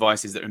physical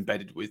devices that are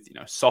embedded with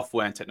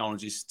software and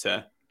technologies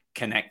to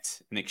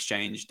connect and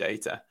exchange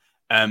data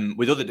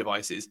with other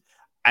devices.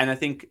 And I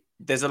think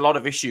there's a lot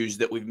of issues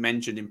that we've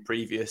mentioned in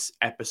previous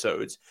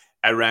episodes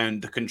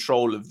around the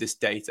control of this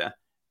data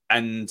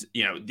and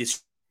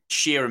this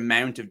sheer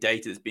amount of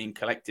data that's being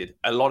collected,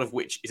 a lot of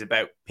which is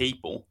about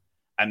people.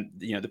 And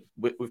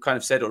we've kind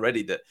of said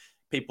already that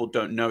people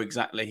don't know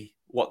exactly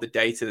what the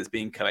data that's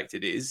being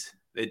collected is.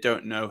 They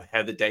don't know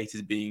how the data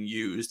is being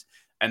used.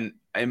 And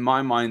in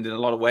my mind, in a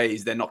lot of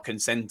ways, they're not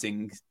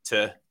consenting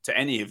to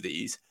any of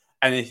these.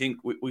 And I think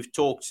we've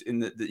talked in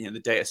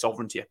the data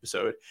sovereignty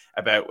episode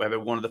about whether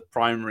one of the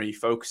primary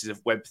focuses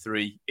of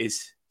Web3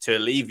 is to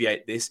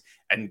alleviate this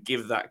and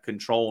give that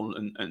control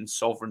and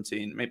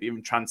sovereignty and maybe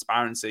even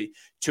transparency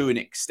to an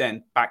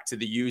extent back to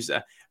the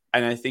user.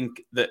 And I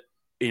think that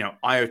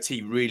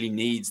IoT really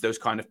needs those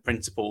kind of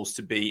principles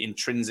to be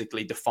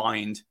intrinsically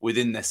defined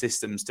within their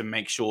systems to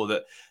make sure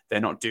that they're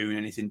not doing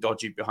anything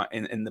dodgy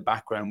behind in the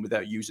background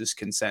without users'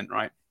 consent,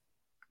 right?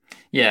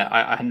 Yeah,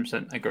 I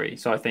 100% agree.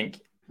 So I think,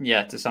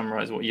 to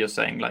summarize what you're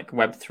saying, like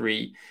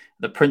Web3,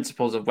 the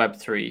principles of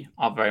Web3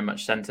 are very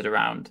much centered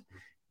around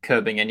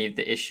curbing any of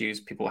the issues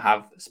people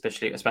have,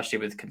 especially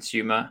with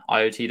consumer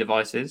IoT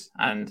devices,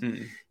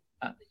 and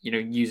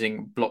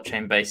using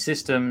blockchain-based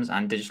systems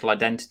and digital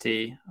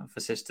identity for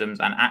systems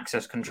and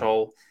access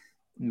control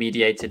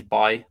mediated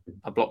by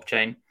a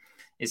blockchain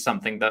is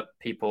something that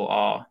people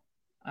are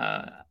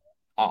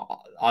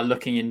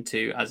looking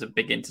into as a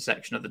big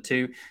intersection of the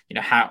two.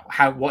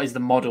 What is the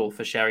model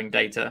for sharing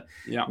data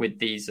with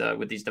these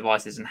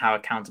devices, and how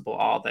accountable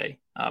are they?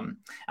 And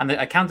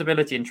the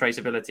accountability and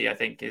traceability, I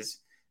think, is,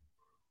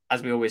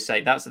 as we always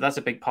say, that's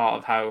a big part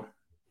of how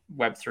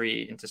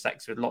Web3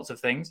 intersects with lots of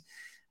things.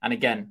 And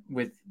again,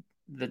 with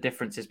the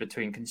differences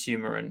between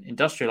consumer and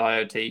industrial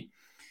IoT,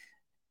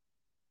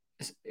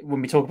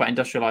 when we talk about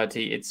industrial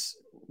IoT,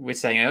 we're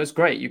saying, it's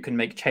great, you can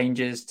make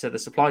changes to the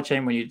supply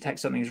chain when you detect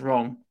something's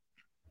wrong.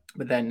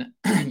 But then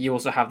you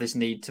also have this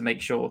need to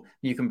make sure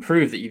you can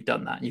prove that you've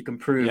done that. You can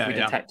prove we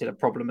detected a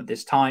problem at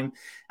this time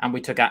and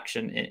we took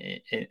action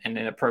in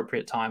an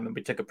appropriate time and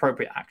we took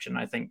appropriate action.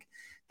 I think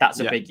that's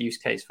a big use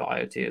case for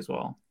IoT as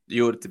well. The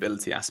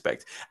auditability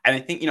aspect. And I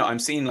think, I'm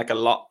seeing like a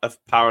lot of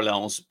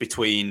parallels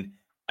between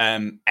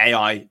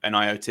AI and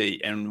IoT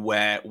and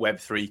where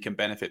Web3 can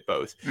benefit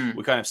both.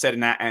 We kind of said in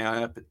that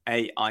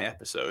AI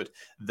episode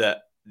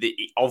that the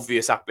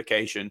obvious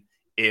application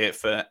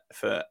for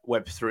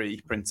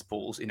Web3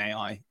 principles in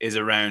AI is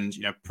around,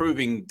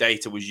 proving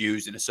data was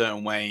used in a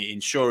certain way,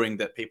 ensuring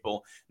that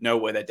people know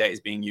where their data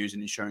is being used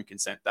and ensuring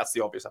consent. That's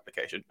the obvious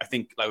application. I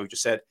think, like we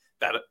just said,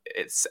 that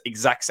it's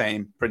exact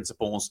same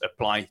principles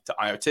apply to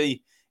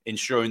IoT,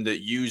 ensuring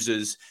that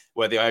users,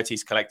 where the IoT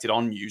is collected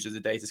on users, the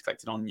data is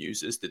collected on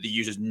users, that the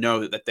users know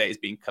that that data is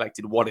being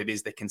collected, what it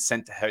is, they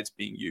consent to how it's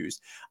being used.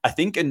 I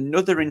think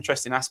another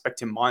interesting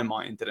aspect in my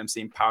mind that I'm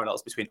seeing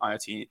parallels between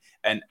IoT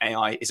and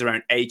AI is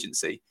around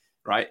agency,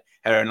 right?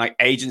 And like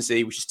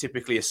agency, which is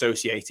typically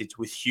associated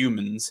with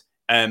humans,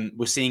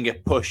 we're seeing a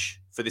push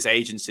for this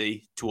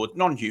agency toward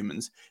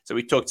non-humans. So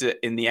we talked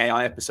in the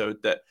AI episode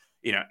that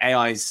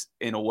AIs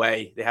in a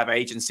way, they have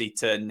agency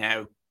to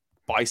now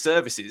buy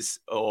services,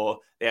 or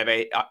they have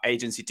a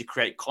agency to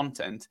create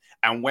content.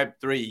 And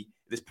Web3,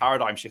 this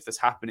paradigm shift that's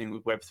happening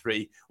with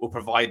Web3, will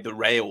provide the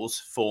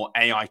rails for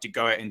AI to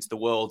go out into the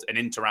world and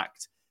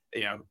interact,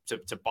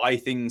 to buy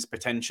things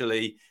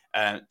potentially,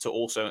 to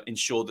also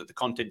ensure that the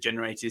content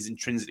generated is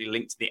intrinsically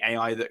linked to the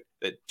AI that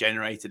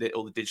generated it,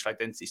 all the digital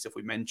identity stuff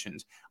we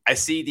mentioned. I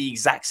see the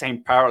exact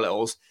same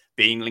parallels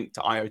being linked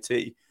to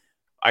IoT.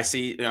 I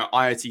see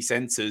IoT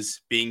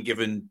sensors being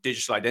given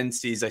digital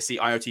identities. I see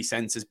IoT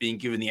sensors being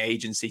given the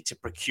agency to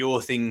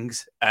procure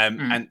things.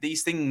 And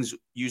these things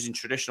using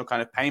traditional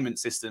kind of payment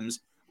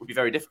systems would be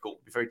very difficult. It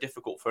would be very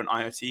difficult for an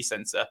IoT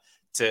sensor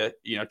to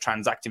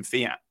transact in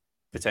fiat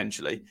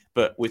potentially.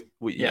 But with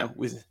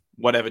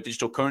whatever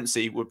digital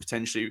currency we're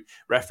potentially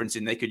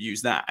referencing, they could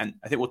use that. And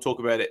I think we'll talk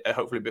about it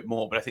hopefully a bit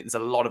more. But I think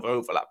there's a lot of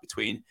overlap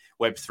between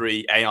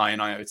Web3, AI, and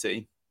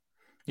IoT.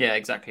 Yeah,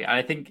 exactly. And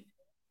I think,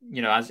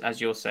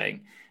 as you're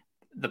saying,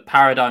 the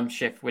paradigm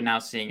shift we're now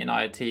seeing in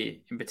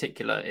IoT in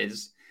particular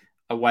is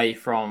away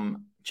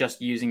from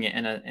just using it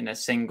in a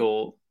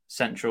single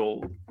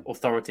central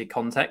authority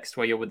context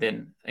where you're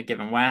within a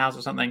given warehouse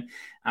or something.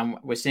 And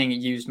we're seeing it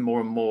used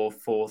more and more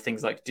for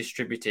things like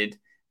distributed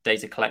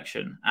data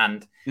collection.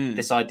 And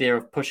this idea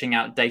of pushing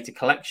out data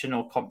collection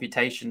or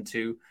computation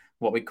to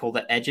what we call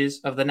the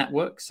edges of the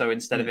network. So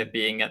instead of it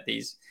being at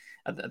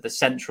the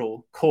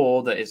central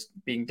core that is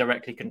being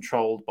directly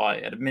controlled by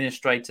an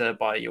administrator,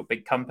 by your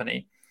big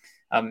company,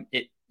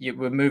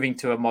 we're moving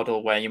to a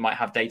model where you might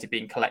have data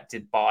being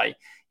collected by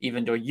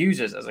even your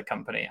users as a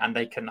company, and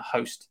they can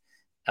host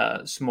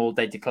small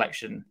data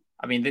collection.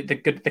 I mean,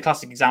 the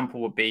classic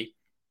example would be,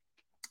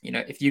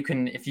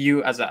 if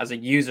you as a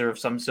user of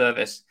some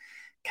service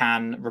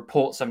can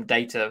report some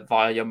data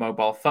via your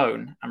mobile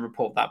phone and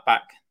report that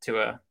back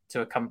to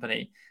a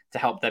company to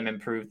help them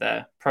improve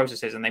their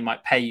processes, and they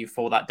might pay you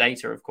for that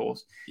data, of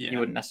course. You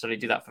wouldn't necessarily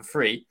do that for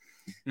free.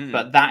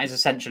 But that is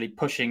essentially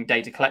pushing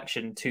data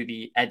collection to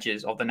the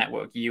edges of the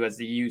network. You as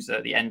the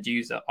user, the end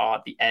user, are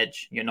at the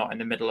edge. You're not in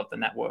the middle of the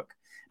network.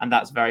 And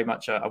that's very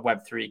much a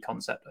Web3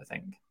 concept, I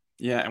think.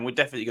 Yeah, and we're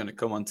definitely going to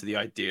come on to the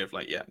idea of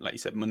like you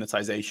said,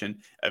 monetization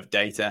of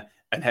data,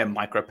 and how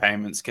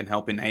micropayments can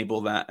help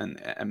enable that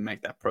and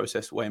make that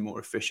process way more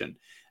efficient.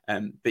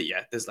 But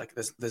yeah,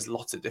 there's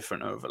lots of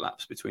different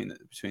overlaps between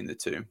the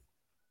two.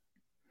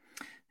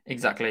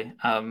 Exactly.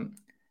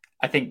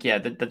 I think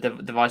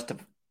the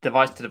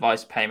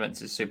device-to-device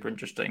payments is super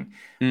interesting.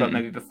 But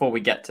maybe before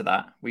we get to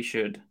that, we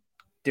should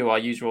do our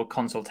usual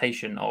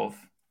consultation of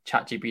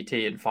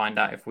ChatGPT and find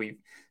out if we've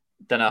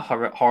done a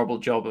horrible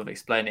job of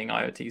explaining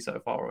IoT so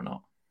far or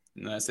not.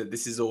 No, so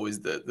this is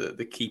always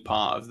the key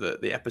part of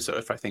the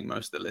episode for I think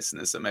most of the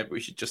listeners. So maybe we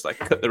should just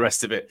cut the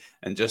rest of it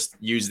and just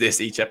use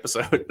this each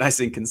episode, nice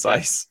and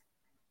concise.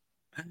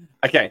 Yeah.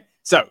 Okay,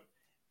 so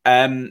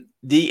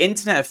the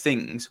Internet of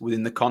Things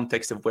within the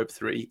context of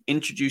Web3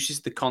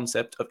 introduces the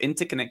concept of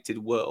interconnected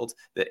world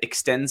that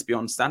extends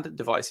beyond standard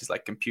devices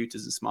like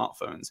computers and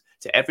smartphones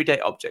to everyday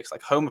objects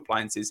like home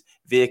appliances,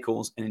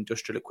 vehicles, and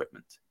industrial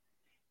equipment.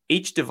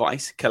 Each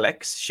device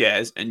collects,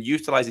 shares, and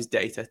utilizes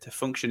data to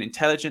function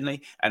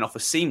intelligently and offer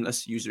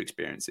seamless user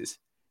experiences.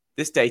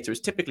 This data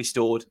is typically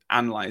stored,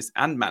 analyzed,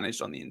 and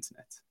managed on the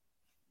internet.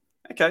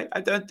 Okay,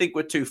 I don't think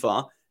we're too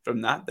far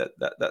from that.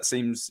 That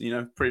seems,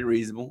 pretty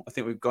reasonable. I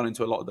think we've gone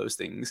into a lot of those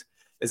things.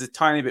 There's a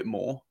tiny bit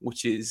more,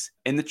 which is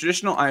in the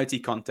traditional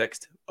IoT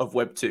context of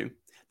Web 2,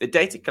 the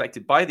data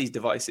collected by these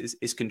devices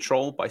is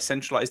controlled by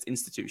centralized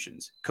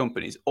institutions,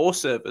 companies, or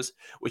servers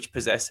which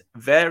possess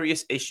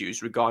various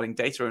issues regarding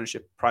data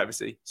ownership,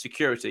 privacy,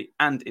 security,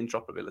 and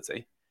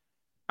interoperability.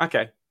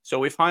 Okay, so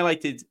we've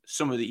highlighted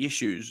some of the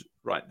issues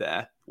right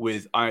there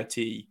with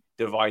IoT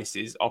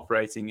devices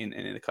operating in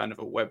a kind of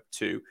a Web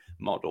 2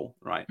 model,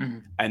 right?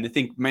 And I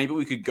think maybe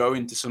we could go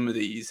into some of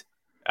these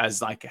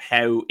as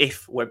how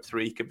if Web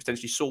 3 could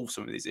potentially solve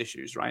some of these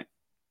issues, right?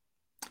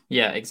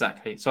 Yeah,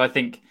 exactly. So I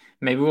think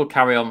maybe we'll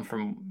carry on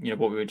from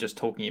what we were just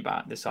talking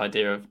about, this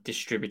idea of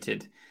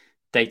distributed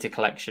data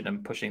collection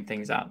and pushing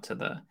things out to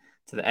the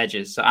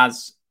edges. So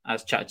as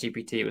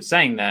ChatGPT was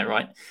saying there,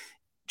 right?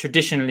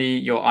 Traditionally,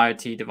 your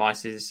IoT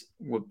devices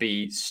would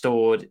be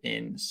stored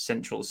in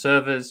central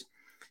servers,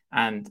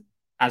 and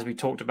as we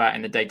talked about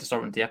in the data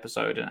sovereignty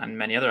episode and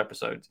many other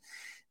episodes,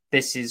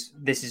 this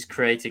is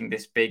creating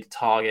this big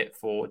target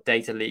for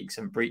data leaks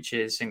and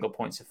breaches, single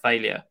points of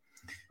failure.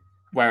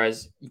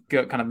 Whereas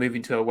you're kind of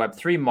moving to a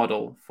Web3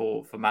 model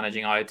for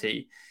managing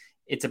IoT,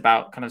 it's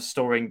about kind of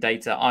storing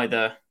data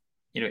either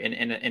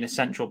in a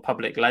central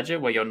public ledger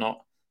where you're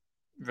not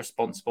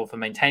responsible for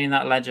maintaining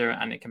that ledger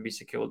and it can be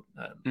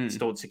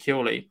stored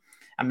securely,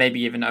 and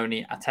maybe even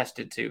only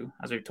attested to,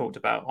 as we've talked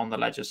about, on the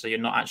ledger. So you're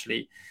not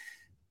actually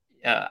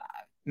at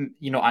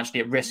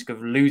risk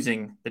of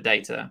losing the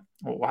data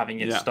or having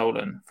it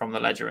stolen from the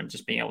ledger and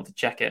just being able to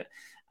check it,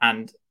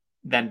 and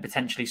then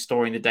potentially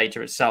storing the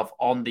data itself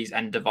on these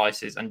end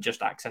devices and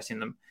just accessing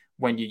them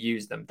when you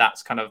use them.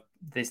 That's kind of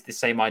the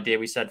same idea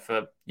we said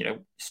for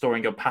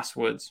storing your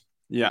passwords,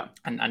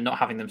 and not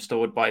having them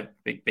stored by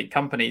big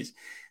companies.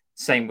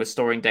 Same with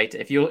storing data.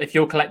 If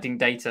you're collecting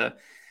data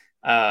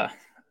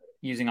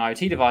using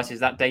IoT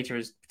devices, that data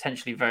is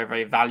potentially very,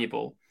 very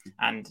valuable.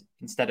 And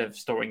instead of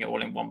storing it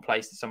all in one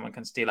place that someone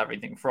can steal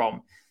everything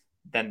from,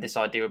 then this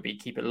idea would be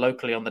keep it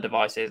locally on the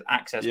devices,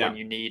 access Yeah. when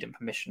you need, and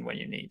permission when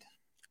you need.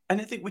 And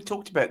I think we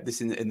talked about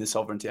this in the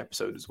sovereignty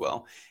episode as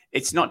well.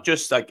 It's not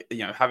just like,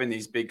 having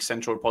these big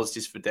central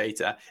repositories for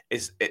data.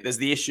 There's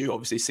the issue,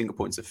 obviously, single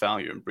points of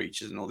failure and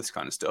breaches and all this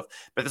kind of stuff.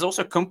 But there's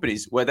also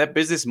companies where their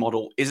business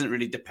model isn't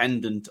really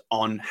dependent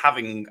on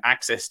having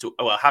access to,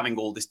 well, having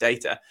all this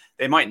data.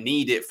 They might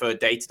need it for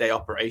day-to-day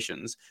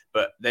operations,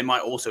 but they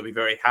might also be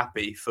very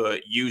happy for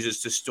users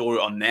to store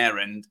it on their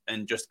end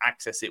and just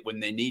access it when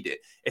they need it.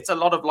 It's a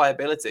lot of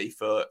liability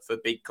for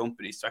big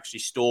companies to actually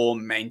store,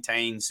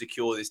 maintain,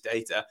 secure this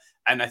data.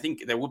 And I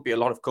think there would be a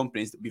lot of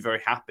companies that would be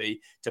very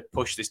happy to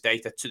push this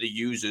data to the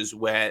users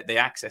where they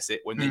access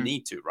it when they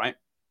need to, right?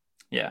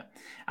 Yeah.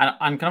 And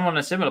I'm kind of on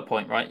a similar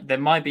point, right? There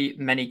might be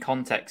many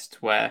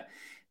contexts where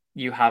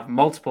you have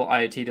multiple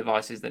IoT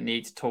devices that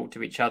need to talk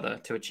to each other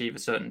to achieve a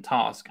certain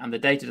task, and the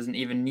data doesn't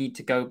even need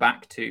to go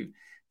back to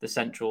the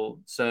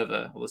central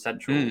server or the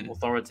central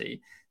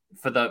authority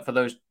for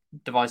those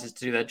devices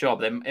to do their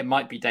job. It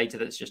might be data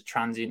that's just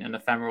transient and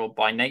ephemeral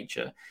by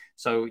nature.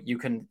 So you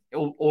can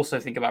also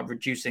think about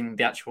reducing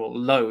the actual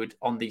load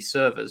on these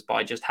servers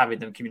by just having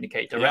them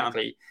communicate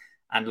directly,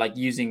 and like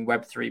using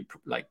Web3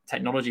 like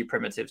technology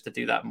primitives to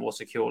do that more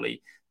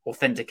securely,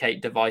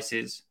 authenticate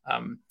devices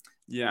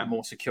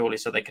more securely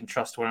so they can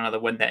trust one another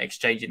when they're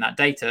exchanging that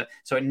data.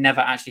 So it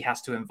never actually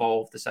has to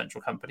involve the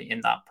central company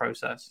in that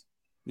process.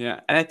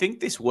 Yeah, and I think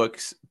this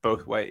works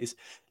both ways.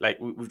 Like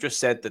we've just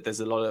said that there's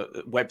a lot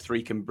of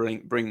Web3 can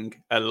bring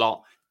a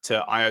lot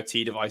to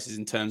IoT devices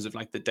in terms of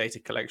like the data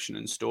collection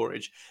and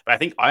storage. But I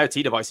think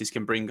IoT devices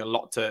can bring a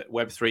lot to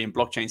Web3 and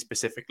blockchain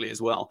specifically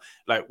as well.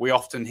 Like we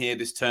often hear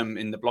this term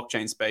in the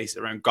blockchain space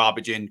around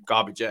garbage in,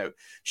 garbage out.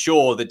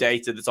 Sure, the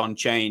data that's on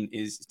chain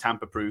is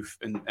tamper-proof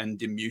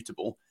and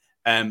immutable.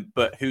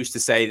 But who's to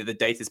say that the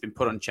data that's been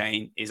put on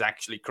chain is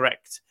actually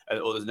correct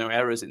or there's no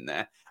errors in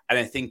there? And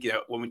I think,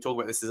 when we talk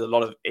about this, there's a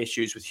lot of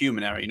issues with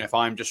human error. If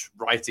I'm just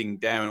writing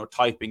down or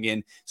typing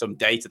in some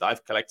data that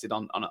I've collected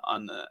on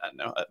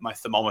my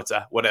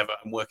thermometer, whatever,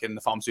 I'm working in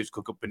the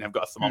pharmaceutical company, I've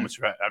got a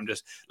thermometer out, I'm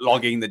just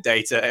logging the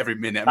data every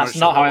minute. That's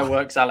not how it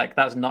works, Alec.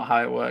 That's not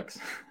how it works.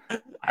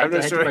 I'm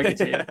not sure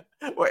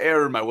what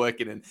era am I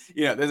working in.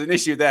 There's an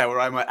issue there where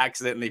I might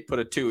accidentally put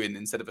a 2 in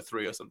instead of a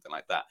 3 or something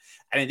like that.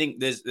 And I think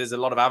there's a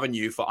lot of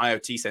avenue for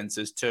IoT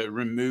sensors to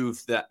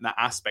remove that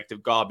aspect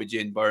of garbage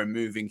in by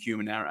removing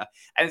human error.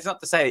 And it's not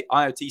to say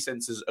IoT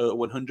sensors are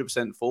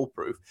 100%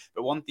 foolproof,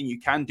 but one thing you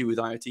can do with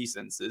IoT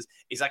sensors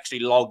is actually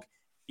log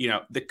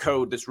the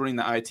code that's running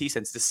the IoT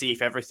sensor to see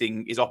if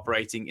everything is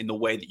operating in the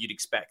way that you'd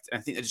expect. And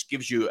I think that just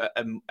gives you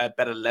a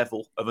better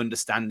level of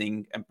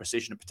understanding and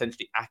precision and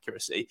potentially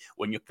accuracy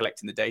when you're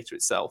collecting the data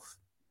itself.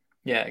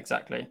 Yeah,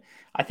 exactly.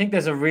 I think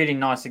there's a really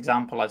nice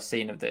example I've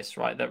seen of this,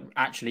 right, that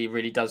actually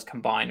really does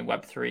combine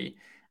Web3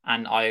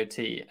 and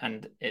IoT.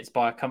 And it's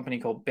by a company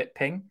called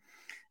BitPing.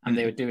 And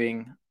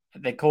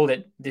they called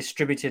it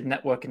distributed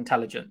network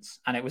intelligence.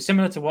 And it was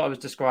similar to what I was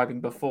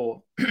describing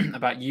before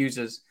about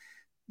users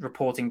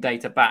reporting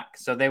data back.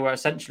 So they were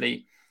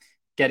essentially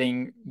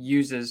getting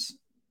users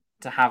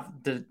to have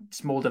the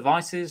small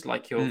devices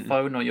like your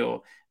phone or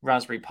your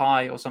Raspberry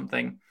Pi or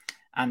something,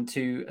 and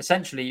to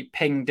essentially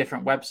ping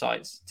different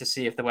websites to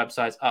see if the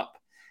website's up.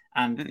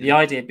 And the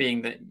idea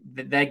being that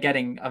they're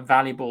getting a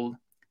valuable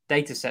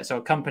data set. So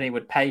a company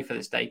would pay for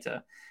this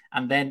data,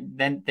 and then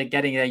they're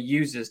getting their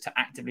users to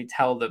actively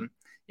tell them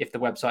if the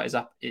website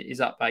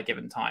is up by a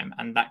given time,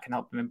 and that can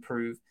help them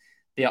improve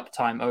the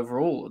uptime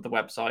overall of the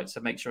website,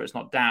 so make sure it's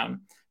not down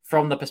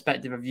from the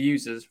perspective of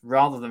users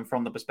rather than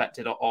from the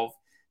perspective of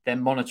their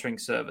monitoring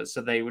servers.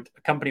 So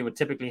a company would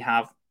typically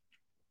have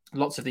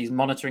lots of these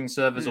monitoring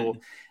servers or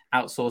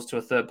outsource to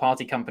a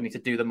third-party company to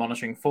do the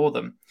monitoring for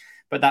them.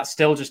 But that's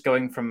still just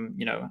going from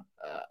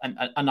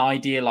an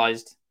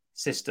idealized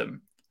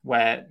system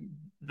where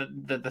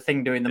the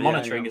thing doing the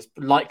monitoring is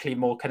likely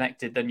more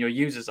connected than your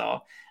users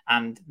are.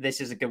 And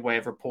this is a good way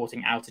of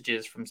reporting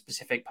outages from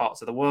specific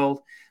parts of the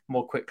world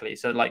more quickly.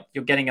 So like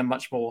you're getting a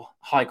much more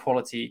high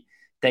quality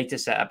data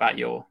set about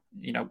the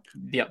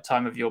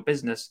uptime of your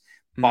business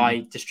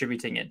by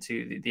distributing it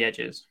to the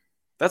edges.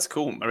 That's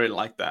cool. I really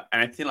like that.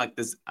 And I feel like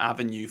there's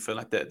avenue for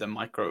like the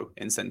micro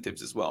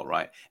incentives as well,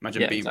 right?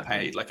 Imagine being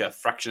paid like a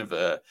fraction of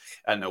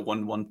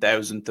one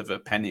thousandth of a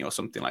penny or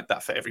something like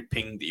that for every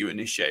ping that you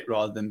initiate,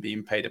 rather than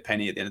being paid a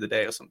penny at the end of the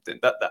day or something.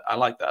 That I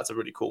like that. That's a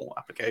really cool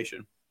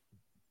application.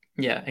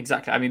 Yeah,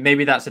 exactly. I mean,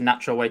 maybe that's a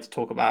natural way to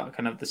talk about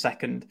kind of the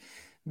second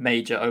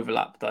major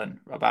overlap then,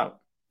 about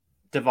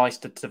device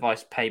to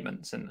device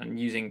payments and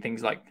using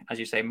things like, as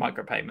you say,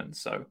 micropayments.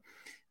 So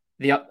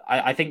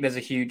I think there's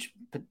a huge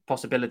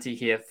possibility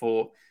here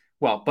for,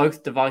 well,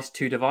 both device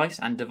to device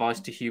and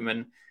device to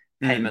human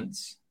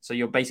payments. So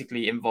you're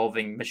basically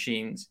involving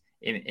machines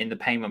in the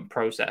payment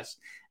process.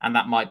 And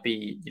that might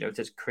be,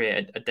 to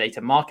create a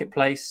data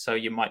marketplace. So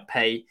you might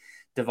pay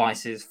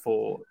devices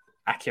for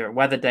accurate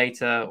weather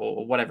data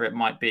or whatever it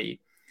might be.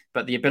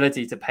 But the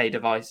ability to pay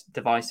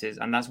devices,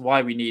 and that's why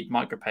we need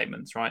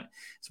micropayments, right?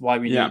 It's why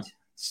we Yeah. need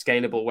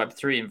scalable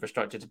Web3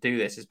 infrastructure to do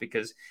this, is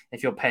because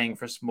if you're paying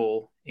for a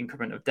small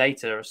increment of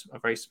data, a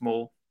very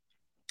small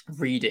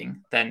reading,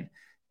 then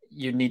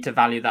you need to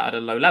value that at a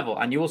low level.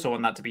 And you also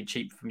want that to be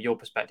cheap from your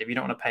perspective. You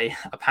don't want to pay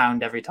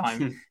 £1 every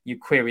time you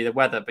query the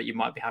weather, but you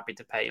might be happy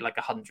to pay like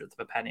 1/100th of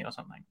a penny or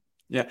something.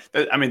 Yeah,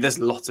 I mean, there's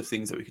lots of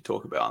things that we could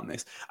talk about on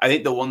this. I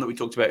think the one that we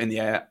talked about in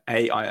the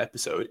AI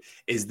episode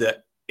is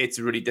that it's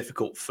really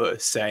difficult for,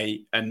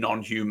 say, a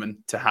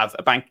non-human to have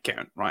a bank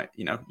account, right?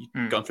 You know,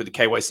 you've gone through the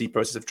KYC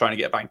process of trying to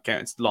get a bank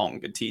account. It's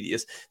long and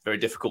tedious. It's very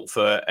difficult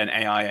for an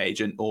AI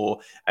agent or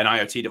an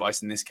IoT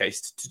device in this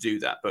case to do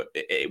that. But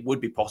it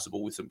would be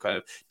possible with some kind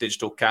of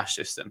digital cash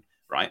system,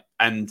 right?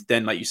 And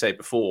then, like you said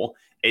before,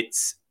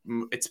 it's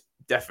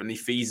definitely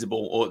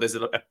feasible, or there's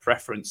a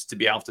preference to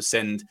be able to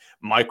send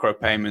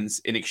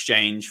micropayments in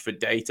exchange for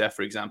data,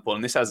 for example.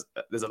 And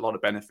there's a lot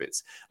of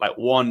benefits. Like,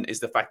 one is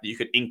the fact that you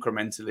could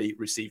incrementally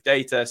receive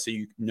data, so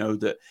you know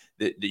that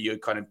you're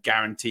kind of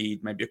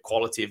guaranteed maybe a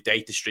quality of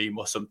data stream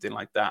or something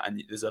like that,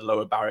 and there's a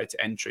lower barrier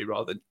to entry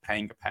rather than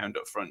paying £1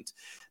 up front.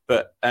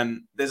 But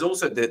there's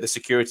also the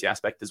security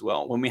aspect as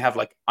well. When we have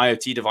like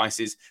IoT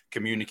devices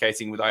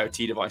communicating with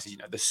IoT devices, you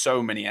know, there's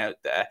so many out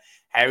there.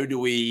 How do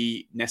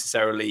we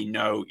necessarily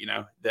know, you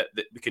know, that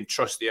we can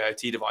trust the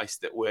IoT device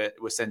that we're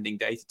sending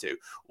data to?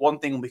 One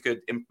thing we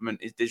could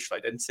implement is digital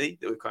identity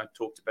that we've kind of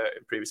talked about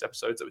in previous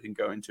episodes that we can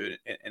go into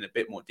in a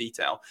bit more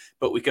detail.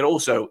 But we could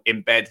also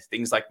embed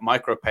things like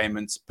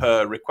micropayments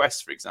per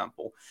request, for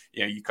example.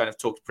 You know, you kind of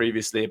talked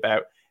previously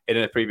about in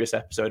a previous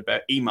episode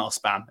about email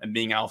spam and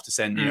being able to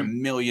send, you know,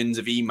 millions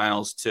of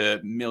emails to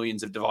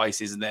millions of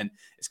devices, and then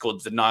it's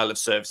called denial of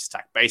service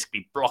attack.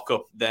 Basically, block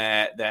up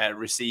their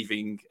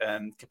receiving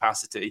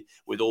capacity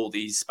with all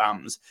these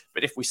spams.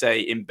 But if we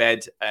say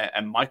embed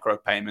a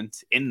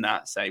micropayment in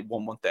that, say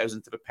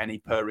 1/1000th of a penny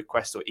per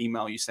request or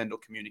email you send or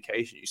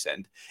communication you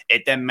send,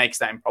 it then makes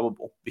that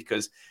improbable,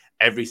 because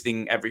every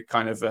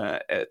kind of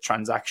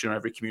transaction or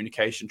every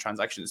communication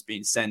transaction that's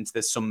being sent,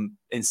 there's some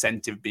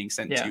incentive being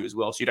sent to you as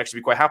well. So you'd actually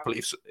be quite happy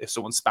if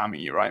someone's spamming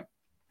you, right?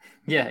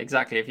 Yeah,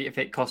 exactly. If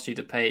it costs you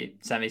to pay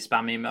send me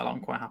spam email, I'm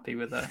quite happy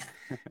with that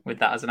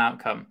as an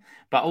outcome.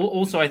 But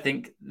also, I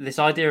think this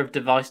idea of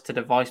device to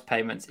device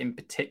payments in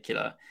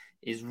particular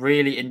is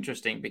really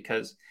interesting,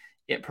 because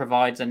it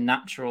provides a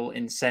natural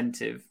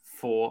incentive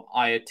for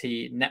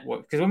IoT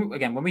networks. Because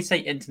when we say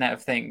Internet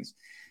of Things,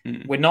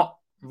 we're not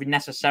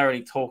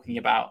necessarily talking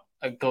about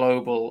a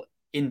global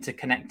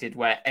interconnected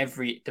where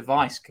every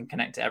device can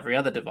connect to every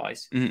other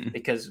device,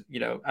 because, you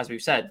know, as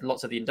we've said,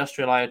 lots of the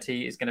industrial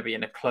IoT is going to be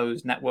in a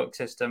closed network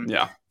system.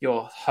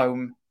 Your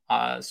home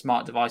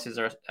smart devices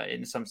are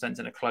in some sense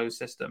in a closed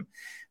system.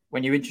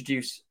 When you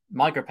introduce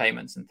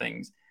micropayments and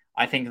things,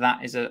 I think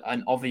that is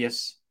an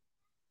obvious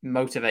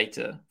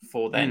motivator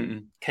for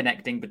then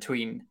connecting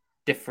between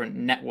different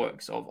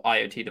networks of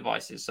IoT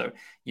devices. So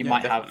you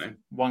might definitely have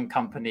one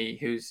company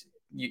who's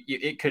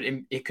it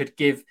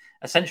could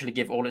essentially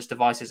give all its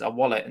devices a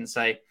wallet and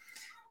say,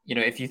 you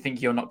know, if you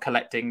think you're not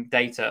collecting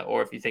data,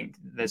 or if you think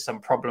there's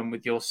some problem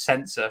with your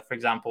sensor, for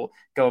example,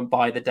 go and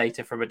buy the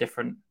data from a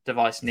different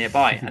device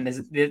nearby. And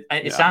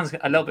it sounds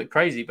a little bit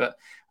crazy, but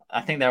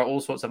I think there are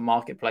all sorts of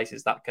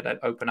marketplaces that could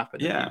open up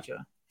in the future.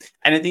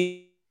 And I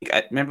think,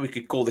 maybe we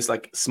could call this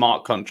like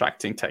smart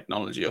contracting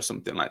technology or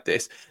something like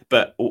this.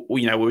 But,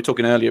 you know, we were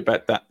talking earlier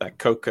about that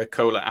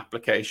Coca-Cola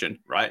application,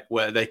 right?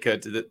 Where they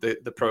could,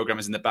 the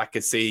programmers in the back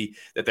could see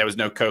that there was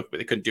no Coke, but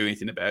they couldn't do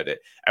anything about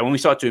it. And when we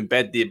start to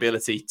embed the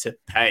ability to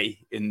pay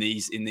in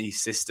these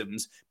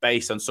systems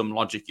based on some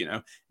logic, you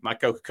know, my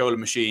Coca-Cola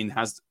machine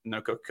has no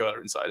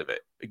Coca-Cola inside of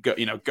it.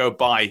 Go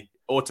buy,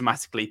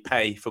 automatically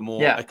pay for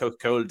more a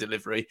Coca-Cola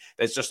delivery.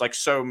 There's just like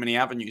so many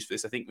avenues for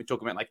this. I think we're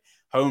talking about like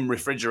home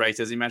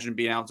refrigerators. Imagine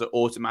being able to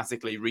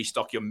automatically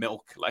restock your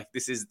milk. Like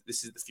this is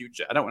the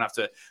future. I don't want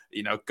to have to,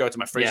 you know, go to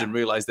my fridge and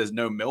realize there's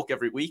no milk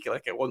every week.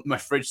 Like I want my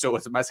fridge to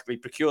automatically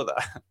procure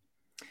that.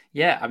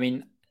 Yeah, I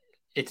mean,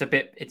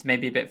 it's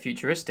maybe a bit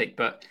futuristic,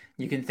 but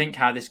you can think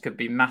how this could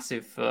be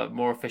massive for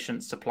more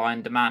efficient supply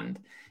and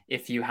demand.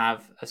 If you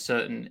have a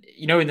certain,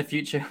 you know, in the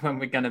future when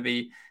we're going to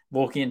be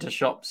walking into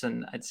shops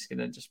and it's going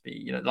to just be,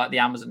 you know, like the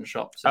Amazon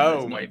shops. And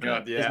oh my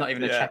God, there's not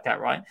even a checkout,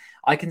 right?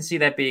 I can see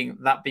that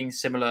being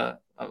similar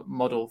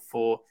model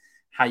for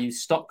how you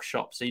stock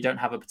shops. So you don't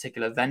have a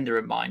particular vendor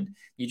in mind.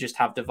 You just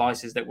have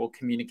devices that will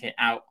communicate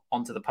out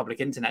onto the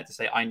public internet to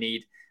say, I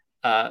need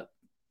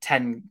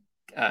 10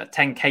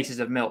 cases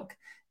of milk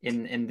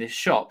in this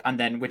shop. And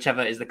then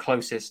whichever is the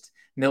closest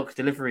milk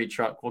delivery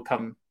truck will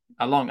come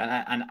along.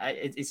 And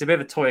it's a bit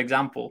of a toy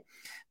example,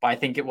 but I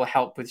think it will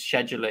help with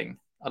scheduling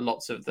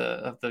lots of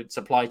the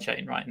supply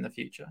chain right in the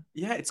future.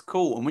 Yeah, it's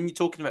cool. And when you're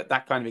talking about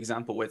that kind of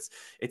example where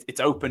it's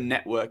open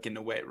network in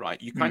a way,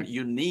 right?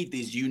 You need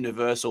these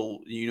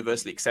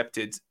universally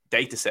accepted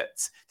data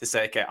sets to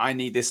say, okay, I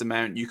need this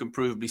amount. You can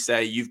provably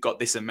say you've got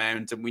this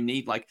amount, and we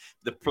need like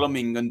the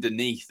plumbing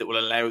underneath that will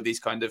allow these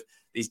kind of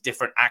these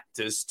different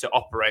actors to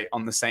operate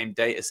on the same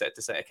data set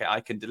to say, okay, I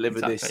can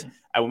deliver this.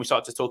 And when we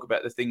start to talk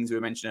about the things we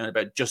were mentioning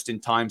about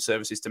just-in-time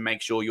services to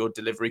make sure your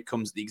delivery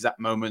comes at the exact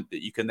moment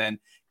that you can then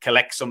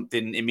collect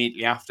something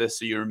immediately after,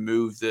 so you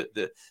remove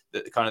the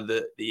kind of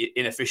the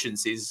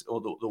inefficiencies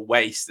or the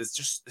waste.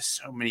 There's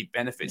so many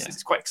benefits.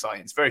 It's quite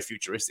exciting. It's very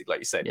futuristic, like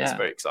you said. It's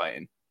very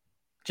exciting.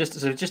 Just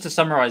to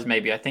summarize,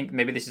 maybe I think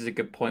maybe this is a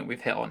good point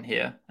we've hit on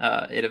here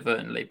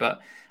inadvertently,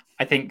 but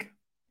I think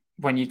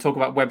when you talk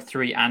about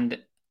Web3 and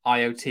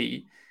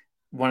IoT,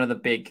 one of the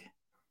big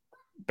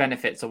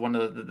benefits or one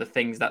of the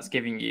things that's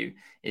giving you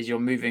is you're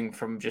moving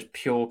from just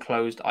pure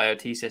closed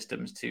IoT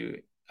systems to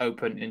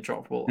open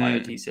interoperable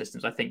IoT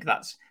systems. I think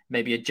that's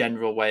maybe a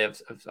general way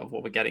of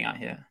what we're getting at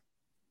here.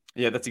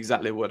 Yeah, that's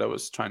exactly what I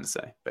was trying to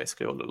say,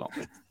 basically, all along.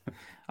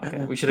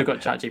 Okay, we should have got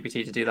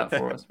ChatGPT to do that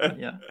for us. But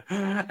yeah,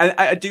 and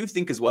I do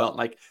think as well,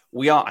 like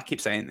I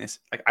keep saying this,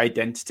 like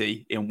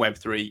identity in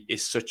Web3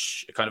 is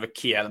such a kind of a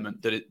key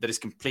element that is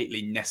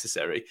completely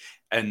necessary.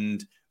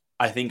 And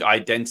I think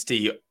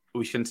identity,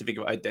 we shouldn't think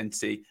about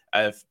identity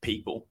of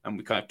people. And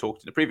we kind of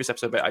talked in the previous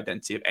episode about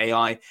identity of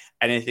AI.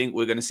 And I think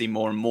we're going to see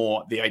more and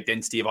more the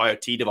identity of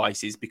IoT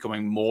devices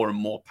becoming more and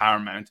more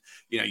paramount.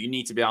 You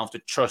need to be able to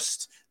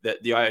trust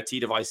that the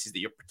IoT devices that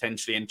you're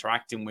potentially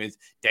interacting with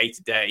day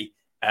to day,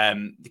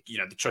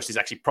 the trust is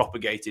actually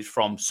propagated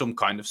from some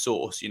kind of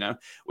source.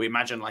 We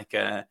imagine like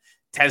a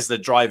Tesla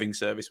driving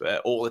service where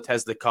all the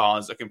Tesla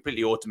cars are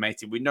completely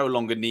automated. We no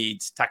longer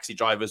need taxi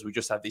drivers. We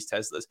just have these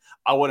Teslas.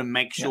 I want to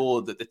make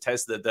sure that the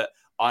Tesla that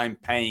I'm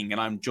paying and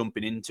I'm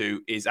jumping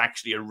into is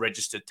actually a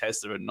registered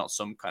Tesla and not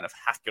some kind of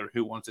hacker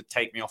who wants to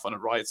take me off on a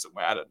ride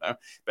somewhere. I don't know.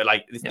 But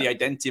like the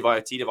identity of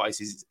IoT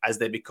devices, as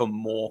they become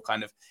more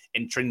kind of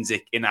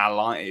intrinsic in our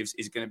lives,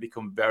 is going to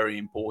become very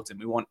important.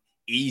 We want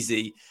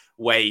easy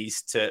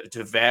ways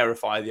to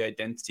verify the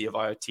identity of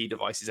IoT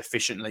devices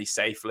efficiently,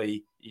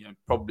 safely,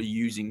 probably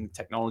using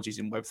technologies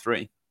in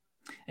Web3.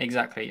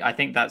 Exactly. I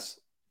think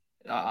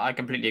I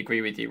completely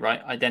agree with you,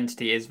 right?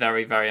 Identity is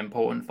very, very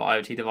important for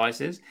IoT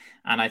devices.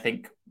 And I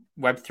think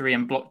Web3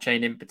 and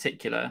blockchain in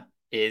particular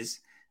is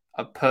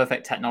a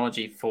perfect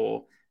technology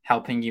for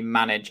helping you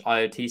manage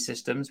IoT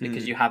systems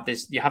because you have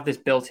this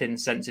built-in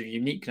sense of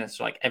uniqueness.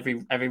 Like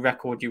every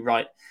record you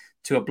write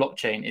to a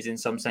blockchain is in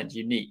some sense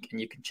unique, and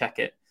you can check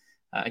it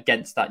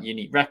against that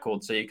unique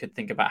record. So you could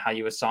think about how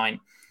you assign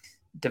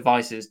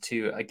devices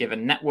to a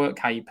given network,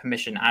 how you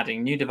permission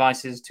adding new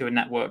devices to a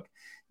network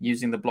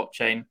using the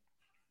blockchain,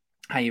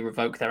 how you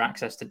revoke their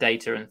access to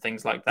data and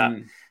things like that.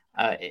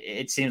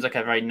 It seems like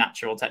a very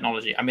natural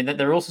technology. I mean,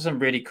 there are also some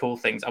really cool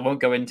things. I won't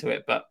go into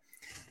it, but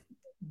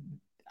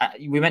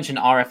we mentioned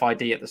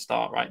RFID at the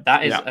start, right?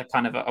 That is a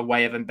kind of a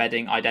way of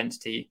embedding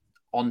identity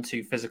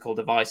onto physical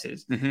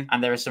devices.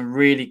 And there are some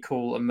really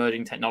cool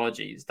emerging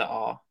technologies that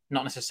are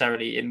not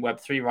necessarily in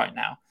Web3 right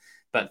now,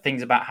 but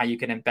things about how you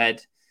can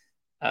embed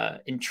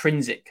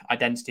intrinsic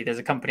identity. There's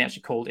a company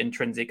actually called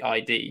Intrinsic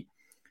ID,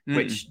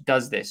 which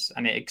does this,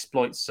 and it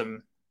exploits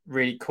some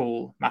really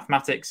cool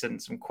mathematics and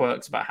some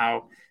quirks about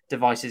how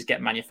devices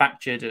get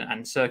manufactured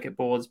and circuit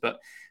boards. But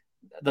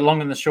the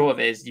long and the short of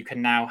it is you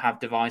can now have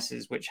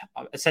devices which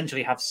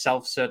essentially have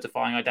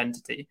self-certifying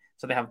identity.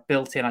 So they have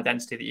built-in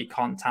identity that you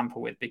can't tamper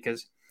with,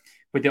 because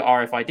with your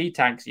RFID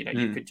tags, you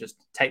could just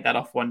take that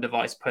off one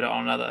device, put it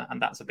on another,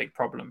 and that's a big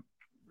problem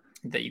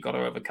that you've got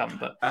to overcome.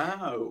 But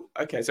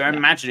okay. So I'm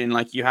imagining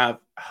like you have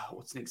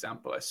what's an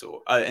example I saw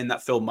in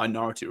that film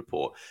Minority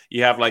Report.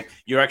 You have like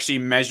you're actually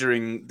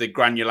measuring the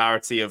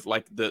granularity of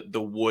like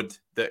the wood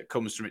that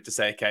comes from it to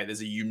say, okay,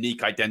 there's a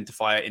unique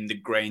identifier in the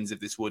grains of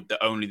this wood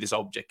that only this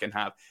object can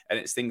have, and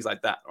it's things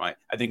like that, right?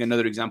 I think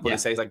another example they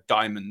say is like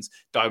diamonds.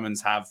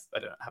 Diamonds have, I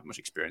don't have much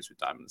experience with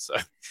diamonds, so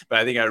but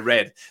I think I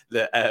read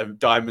that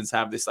diamonds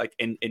have this like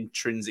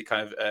intrinsic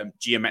kind of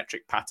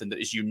geometric pattern that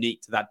is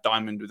unique to that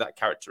diamond with that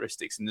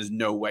characteristics, and there's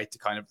no way to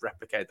kind of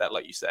replicate that,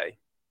 like you say.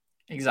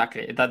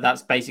 Exactly.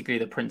 That's basically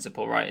the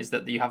principle, right? Is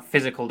that you have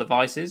physical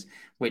devices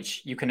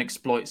which you can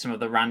exploit some of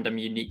the random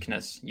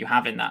uniqueness you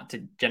have in that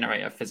to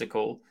generate a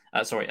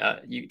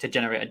to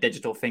generate a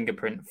digital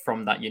fingerprint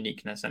from that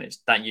uniqueness, and it's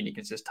that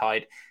uniqueness is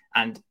tied.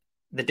 And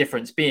the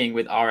difference being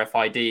with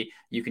RFID,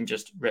 you can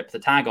just rip the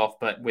tag off,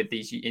 but with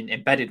these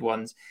embedded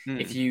ones,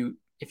 if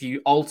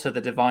you alter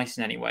the device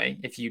in any way,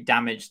 if you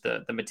damage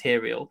the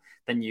material,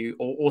 then you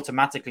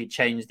automatically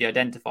change the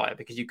identifier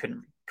because you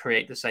couldn't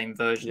create the same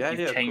version.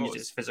 You've changed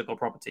its physical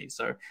properties.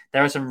 So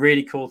there are some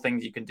really cool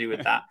things you can do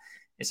with that.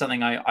 It's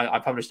something I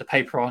published a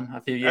paper on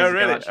a few years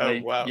ago,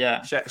 actually. Oh, wow.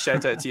 Yeah.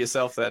 Shout out to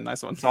yourself there.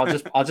 Nice one. So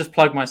I'll just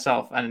plug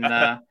myself. And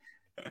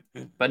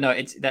but no,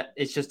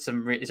 it's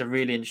a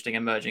really interesting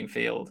emerging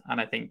field,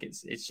 and I think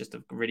it's just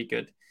a really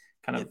good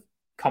kind of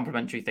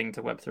complementary thing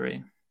to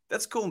Web3.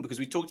 That's cool because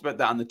we talked about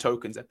that on the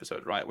tokens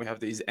episode, right? We have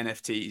these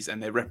NFTs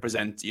and they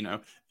represent,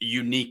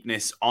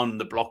 uniqueness on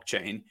the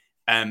blockchain.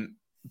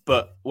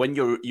 But when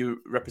you're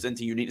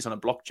representing uniqueness on a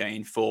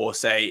blockchain for,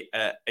 say,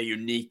 a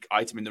unique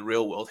item in the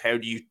real world, how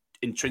do you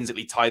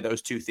intrinsically tie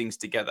those two things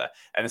together,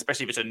 and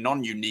especially if it's a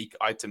non-unique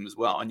item as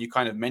well. And you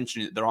kind of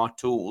mentioned that there are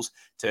tools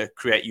to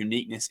create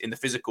uniqueness in the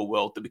physical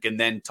world that we can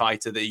then tie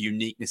to the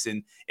uniqueness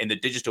in the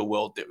digital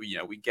world that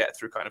we get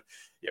through kind of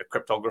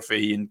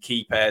cryptography and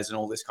key pairs and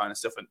all this kind of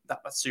stuff. And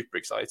that's super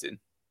exciting.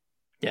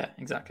 Yeah,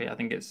 exactly. I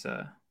think it's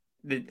a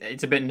bit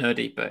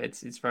nerdy, but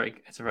it's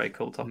a very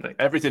cool topic.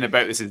 Everything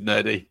about this is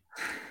nerdy.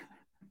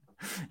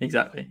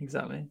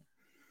 Exactly.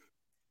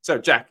 So,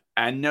 Jack,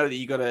 I know that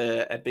you got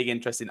a big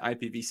interest in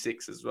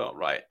IPv6 as well,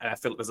 right? And I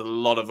feel like there's a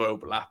lot of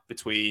overlap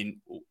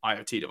between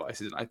IoT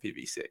devices and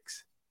IPv6.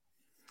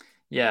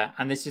 Yeah,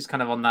 and this is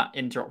kind of on that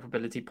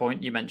interoperability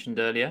point you mentioned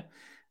earlier,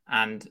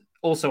 and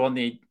also on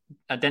the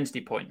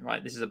identity point,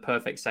 right? This is a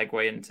perfect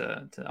segue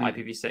into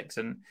IPv6.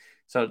 And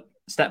so,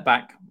 step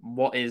back,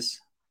 what is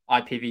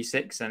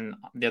IPv6? And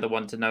the other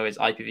one to know is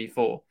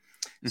IPv4.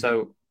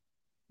 So,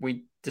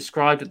 we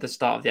described at the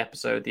start of the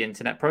episode the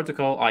Internet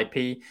Protocol,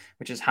 IP,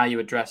 which is how you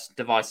address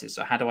devices.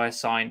 So how do I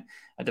assign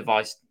a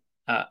device,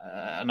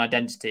 an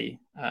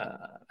identity,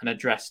 an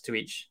address to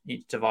each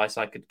device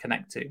I could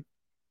connect to?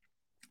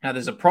 Now,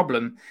 there's a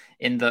problem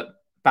in that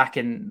back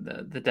in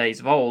the days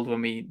of old,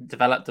 when we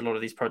developed a lot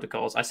of these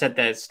protocols, I said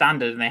they're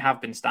standard and they have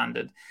been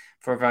standard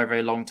for a very,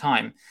 very long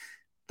time.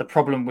 The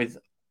problem with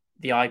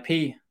the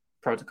IP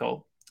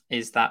protocol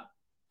is that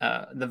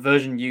the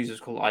version used is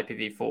called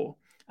IPv4.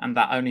 And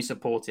that only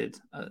supported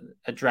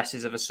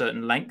addresses of a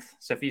certain length.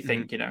 So if you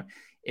think,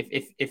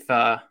 if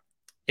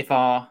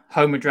our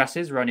home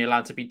addresses were only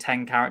allowed to be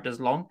 10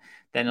 characters long,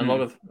 then a lot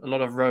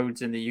of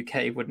roads in the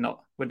UK would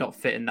not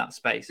fit in that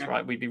space,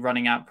 right? We'd be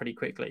running out pretty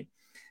quickly.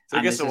 So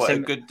I guess a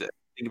good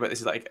thing about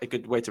this is like a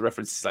good way to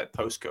reference is like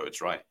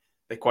postcodes, right?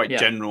 They're quite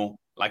general,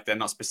 like they're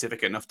not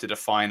specific enough to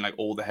define like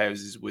all the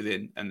houses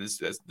within, and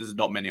there's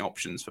not many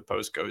options for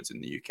postcodes in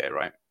the UK,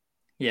 right?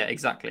 Yeah,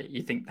 exactly.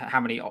 You think how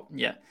many?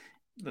 Yeah.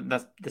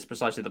 That's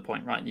precisely the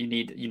point, right? You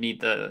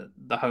need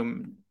the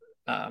home,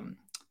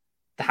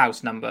 the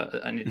house number,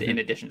 and in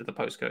addition to the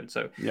postcode.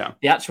 So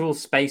the actual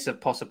space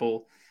of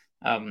possible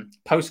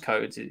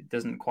postcodes, it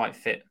doesn't quite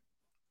fit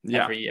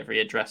every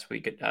address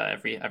we could,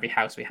 every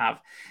house we have,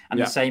 and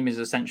the same is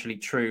essentially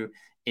true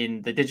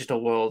in the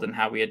digital world and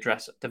how we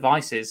address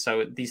devices.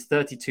 So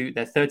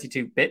they're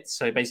 32 bits,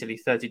 so basically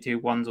 32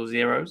 ones or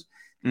zeros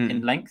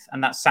in length,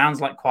 and that sounds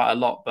like quite a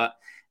lot, but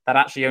that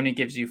actually only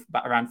gives you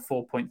about around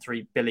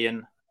 4.3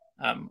 billion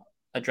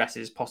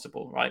addresses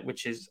possible, right?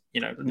 Which is,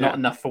 not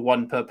enough for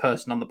one per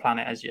person on the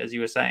planet, as you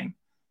were saying.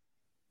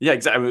 Yeah,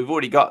 exactly. We've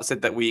already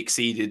said that we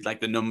exceeded like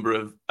the number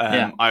of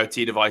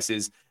IoT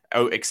devices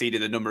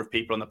exceeded the number of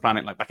people on the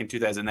planet, like back in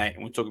 2008,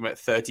 and we're talking about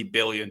 30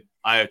 billion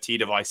IoT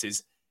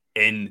devices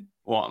in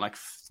what, like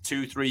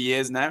 2-3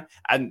 years now,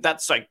 and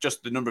that's like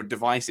just the number of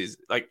devices.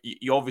 Like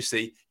you'll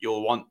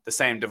want the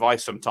same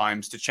device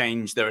sometimes to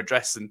change their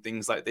address and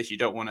things like this. You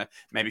don't want to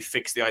maybe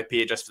fix the IP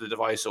address for the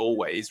device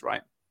always,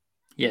 right?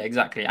 Yeah,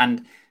 exactly.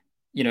 And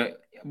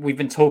we've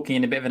been talking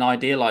in a bit of an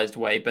idealized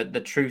way, but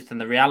the truth and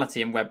the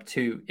reality in Web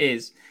 2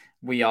 is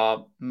we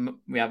have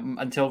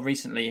until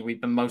recently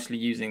we've been mostly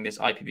using this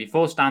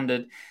IPv4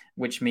 standard,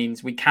 which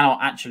means we cannot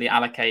actually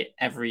allocate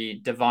every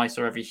device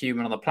or every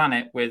human on the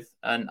planet with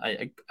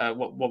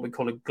what we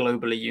call a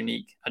globally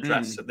unique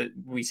address. So that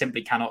we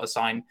simply cannot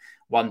assign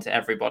one to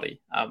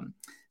everybody.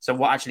 So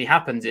what actually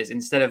happens is,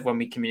 instead of when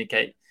we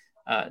communicate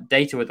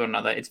data with one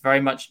another, it's very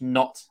much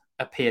not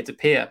a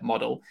peer-to-peer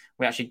model.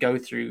 We actually go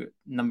through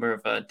a number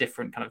of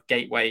different kind of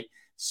gateway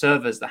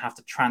servers that have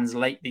to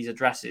translate these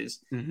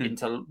addresses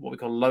into what we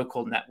call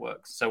local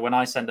networks. So when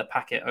I send a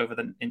packet over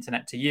the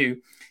internet to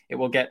you, it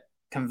will get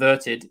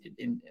converted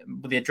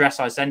the address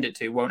I send it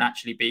to won't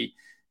actually be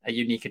a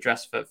unique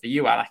address for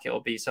you, Alec. It'll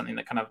be something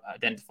that kind of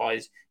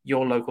identifies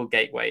your local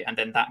gateway, and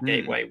then that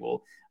gateway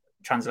will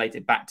translate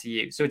it back to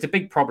you. So it's a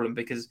big problem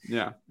because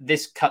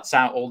this cuts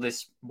out all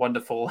this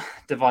wonderful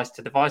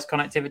device-to-device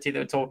connectivity that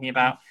we're talking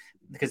about,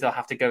 because they'll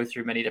have to go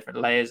through many different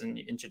layers and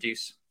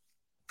introduce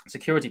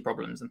security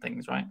problems and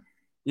things, right?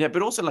 Yeah,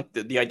 but also like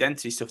the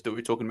identity stuff that we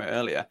were talking about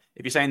earlier.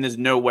 If you're saying there's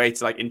no way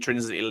to like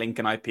intrinsically link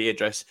an IP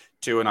address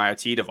to an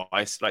IoT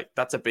device, like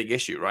that's a big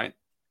issue, right?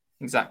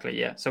 Exactly,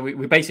 yeah. So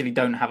we basically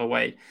don't have a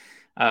way,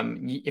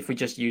 if we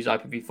just use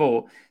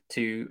IPv4,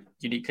 to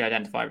uniquely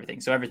identify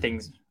everything. So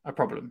everything's a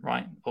problem,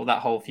 right? Or that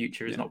whole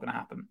future is not going to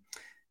happen.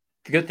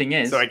 The good thing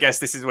is... So I guess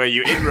this is where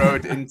you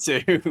inroad into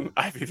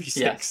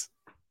IPv6.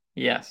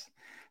 Yes.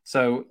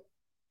 So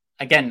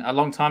again, a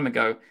long time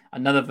ago,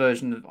 another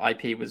version of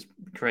IP was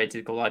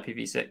created called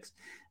IPv6.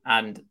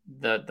 And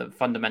the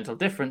fundamental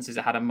difference is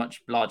it had a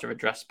much larger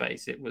address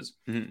space. It was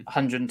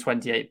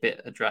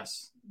 128-bit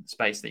address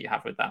space that you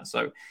have with that.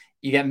 So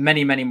you get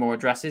many, many more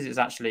addresses. It's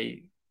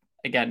actually,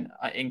 again,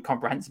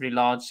 incomprehensibly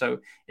large. So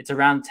it's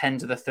around 10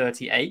 to the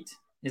 38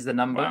 is the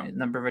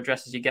number of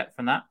addresses you get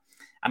from that.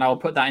 And I'll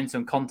put that in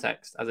some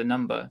context as a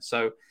number.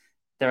 So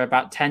there are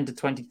about 10 to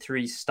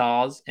 23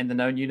 stars in the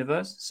known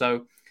universe.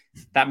 So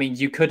that means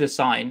you could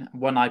assign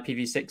one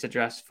IPv6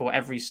 address for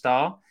every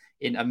star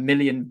in 1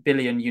 million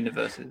billion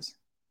universes.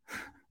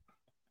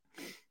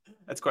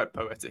 That's quite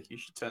poetic. You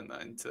should turn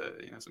that into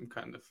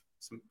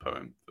some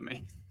poem for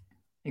me.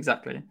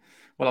 Exactly.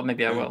 Well,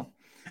 maybe I will.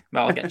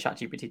 Well, I'll get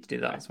ChatGPT to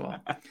do that as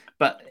well.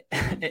 But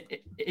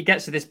it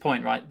gets to this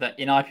point, right, that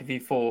in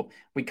IPv4,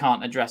 we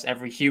can't address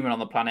every human on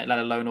the planet, let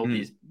alone all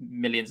these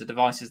millions of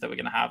devices that we're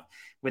going to have.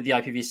 With the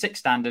IPv6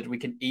 standard, we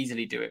can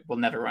easily do it. We'll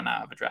never run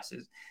out of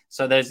addresses.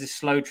 So there's this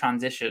slow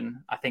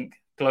transition. I think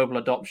global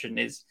adoption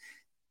is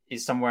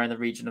somewhere in the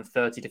region of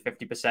 30 to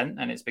 50%,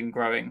 and it's been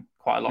growing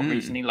quite a lot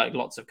recently. Like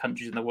lots of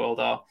countries in the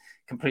world are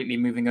completely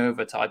moving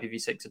over to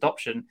IPv6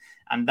 adoption,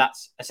 and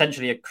that's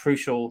essentially a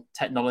crucial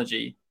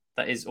technology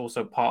that is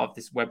also part of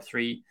this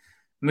Web3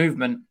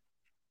 movement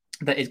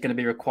that is going to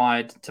be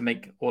required to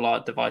make all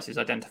our devices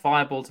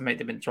identifiable, to make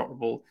them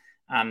interoperable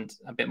and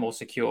a bit more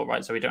secure,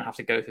 right? So we don't have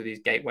to go through these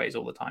gateways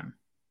all the time.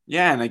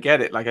 Yeah, and I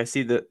get it. Like I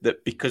see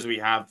that because we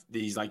have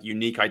these like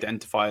unique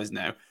identifiers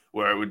now,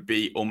 where it would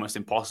be almost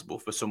impossible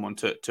for someone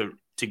to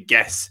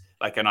guess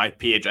like an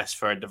IP address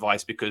for a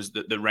device because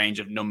the range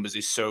of numbers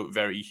is so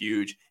very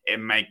huge. It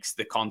makes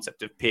the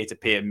concept of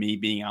peer-to-peer, me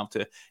being able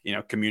to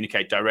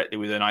communicate directly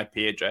with an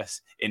IP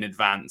address in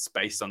advance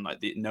based on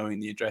like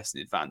knowing the address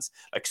in advance,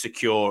 like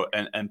secure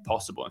and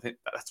possible. I think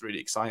that's really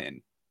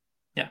exciting.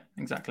 Yeah,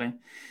 exactly.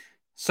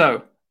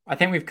 So I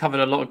think we've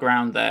covered a lot of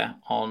ground there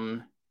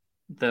on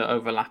the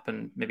overlap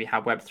and maybe how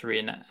Web3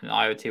 and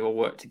IoT will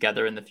work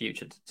together in the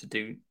future to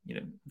do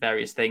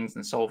various things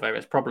and solve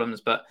various problems.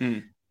 But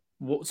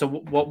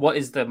what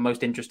is the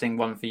most interesting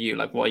one for you?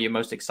 Like, what are you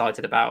most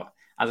excited about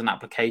as an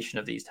application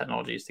of these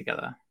technologies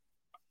together?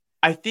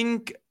 I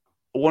think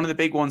one of the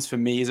big ones for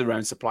me is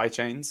around supply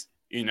chains.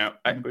 I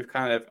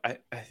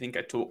think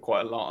I talk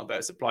quite a lot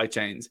about supply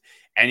chains.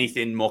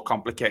 Anything more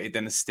complicated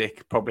than a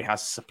stick probably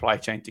has a supply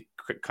chain to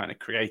kind of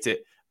create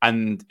it.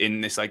 And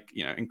in this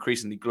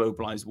increasingly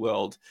globalized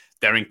world,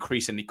 they're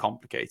increasingly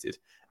complicated,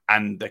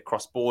 and they're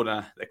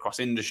cross-border, they're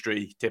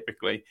cross-industry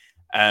typically,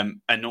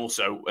 and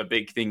also a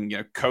big thing,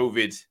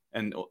 COVID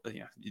and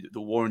the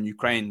war in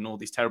Ukraine and all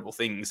these terrible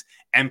things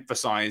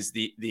emphasize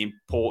the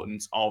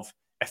importance of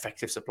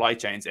effective supply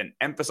chains and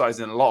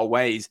emphasize in a lot of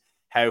ways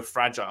how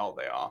fragile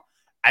they are.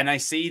 And I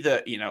see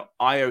that,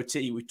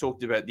 IoT, we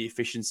talked about the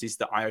efficiencies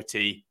that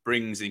IoT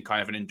brings in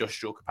kind of an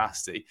industrial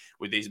capacity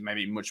with these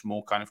maybe much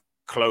more kind of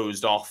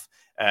closed off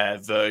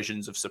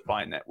versions of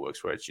supply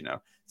networks where it's,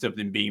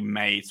 something being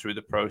made through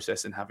the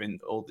process and having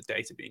all the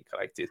data being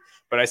collected.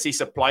 But I see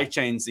supply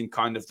chains in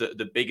kind of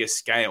the biggest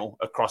scale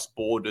across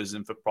borders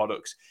and for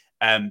products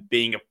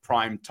being a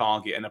prime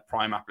target and a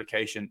prime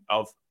application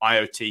of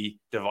IoT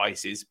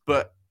devices,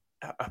 but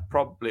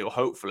probably or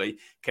hopefully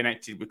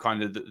connected with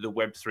kind of the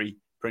Web3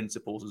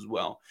 principles as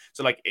well.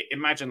 So like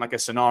imagine like a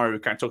scenario we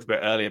kind of talked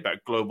about earlier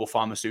about global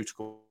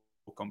pharmaceutical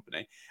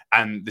company,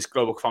 and this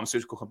global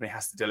pharmaceutical company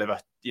has to deliver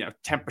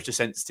temperature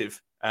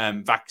sensitive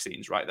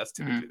vaccines, right? That's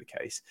typically the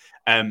case,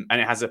 and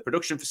it has a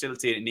production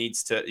facility and it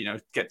needs to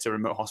get to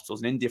remote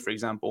hospitals in India, for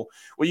example.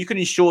 Well, you can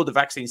ensure the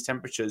vaccine's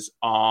temperatures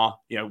are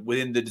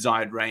within the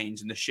desired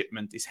range, and the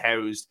shipment is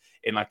housed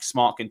in like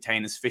smart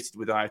containers fitted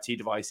with IoT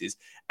devices,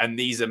 and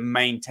these are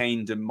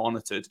maintained and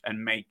monitored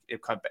and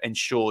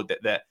ensured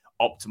that they're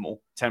optimal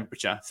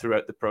temperature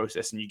throughout the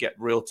process, and you get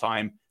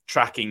real-time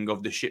tracking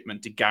of the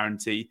shipment to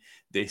guarantee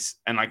this.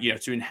 And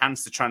to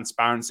enhance the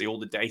transparency, all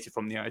the data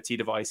from the IoT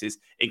devices,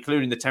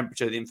 including the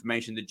temperature, the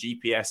information, the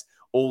GPS,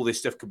 all this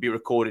stuff could be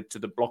recorded to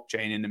the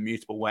blockchain in a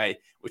mutable way,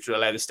 which would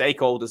allow the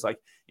stakeholders like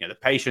the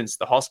patients,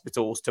 the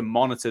hospitals, to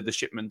monitor the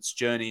shipment's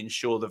journey,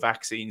 ensure the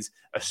vaccines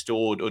are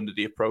stored under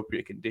the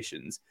appropriate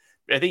conditions.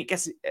 But I think it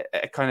gets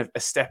a kind of a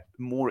step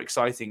more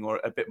exciting,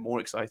 or a bit more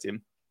exciting,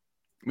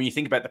 when you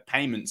think about the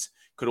payments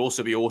could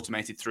also be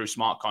automated through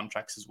smart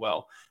contracts as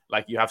well.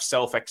 Like you have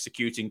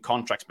self-executing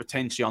contracts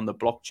potentially on the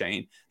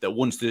blockchain that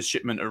once the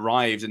shipment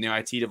arrives and the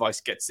IoT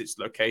device gets its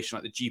location,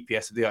 like the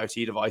GPS of the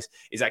IoT device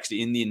is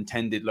actually in the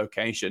intended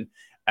location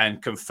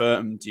and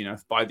confirmed,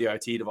 by the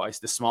IoT device,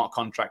 the smart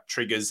contract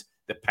triggers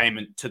the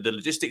payment to the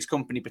logistics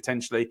company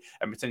potentially,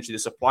 and potentially the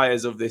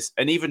suppliers of this,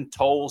 and even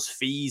tolls,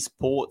 fees,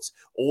 ports,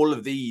 all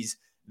of these,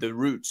 the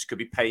routes could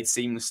be paid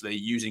seamlessly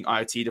using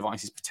IoT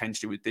devices,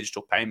 potentially with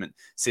digital payment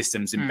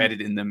systems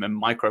embedded in them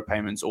and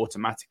micropayments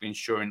automatically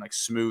ensuring like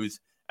smooth,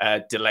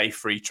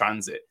 delay-free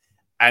transit.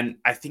 And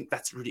I think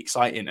that's really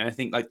exciting. And I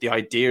think like the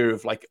idea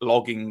of like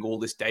logging all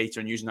this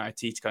data and using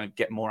IoT to kind of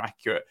get more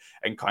accurate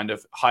and kind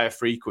of higher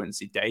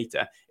frequency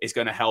data is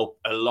going to help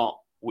a lot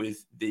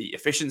with the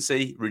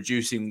efficiency,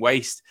 reducing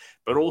waste,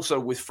 but also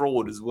with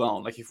fraud as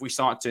well. Like if we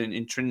start to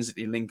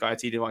intrinsically link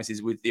IoT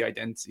devices with the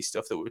identity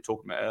stuff that we were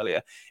talking about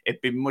earlier, it'd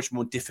be much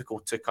more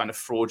difficult to kind of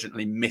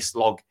fraudulently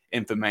mislog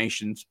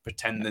information,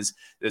 pretend there's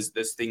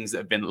things that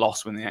have been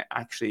lost when they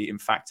actually in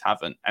fact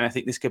haven't. And I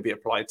think this could be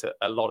applied to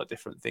a lot of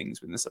different things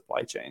within the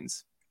supply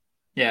chains.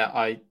 Yeah,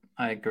 I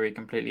agree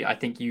completely. I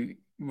think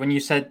when you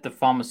said the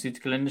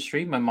pharmaceutical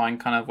industry, my mind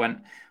kind of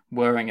went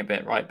whirring a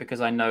bit, right?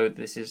 Because I know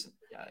this is,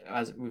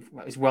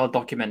 it's well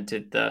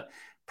documented, the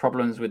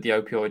problems with the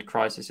opioid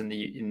crisis in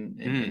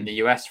the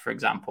US, for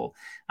example.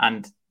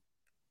 And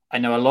I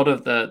know a lot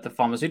of the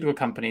pharmaceutical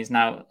companies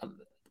now,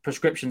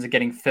 prescriptions are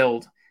getting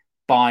filled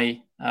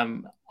by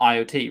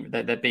IoT.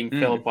 They're being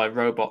filled by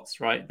robots,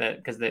 right?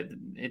 Because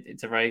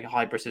it's a very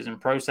high precision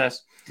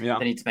process. Yeah.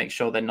 They need to make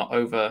sure they're not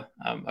over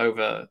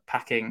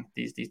packing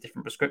these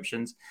different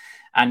prescriptions.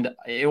 And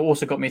it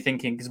also got me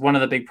thinking, because one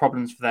of the big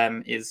problems for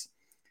them is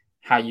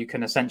how you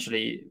can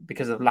essentially,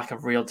 because of lack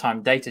of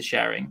real-time data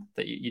sharing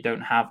that you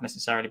don't have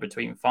necessarily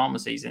between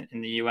pharmacies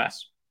in the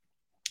US,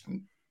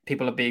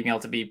 people are being able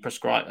to be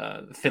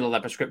fill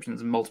their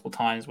prescriptions multiple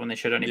times when they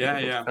should only be able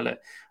to fill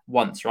it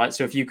once, right?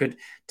 So if you could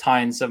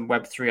tie in some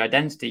Web3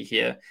 identity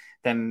here,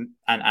 then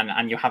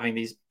and you're having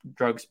these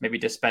drugs maybe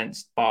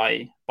dispensed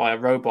by a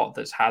robot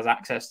that has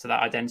access to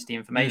that identity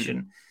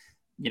information,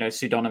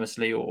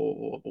 pseudonymously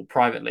or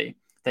privately,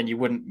 then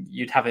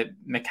you'd have it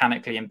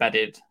mechanically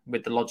embedded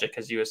with the logic,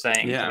 as you were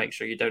saying, to make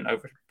sure you don't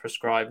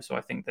overprescribe. So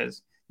I think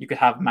you could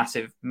have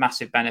massive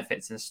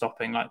benefits in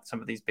stopping like some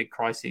of these big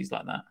crises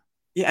like that.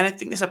 Yeah, and I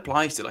think this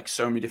applies to like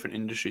so many different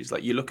industries.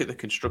 Like you look at the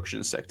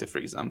construction sector, for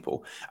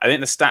example. I think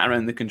the stat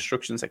around the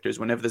construction sector is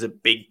whenever there's a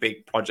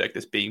big project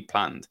that's being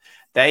planned,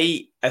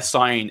 they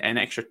assign an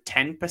extra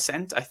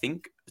 10%, I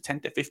think 10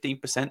 to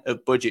 15%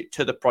 of budget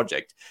to the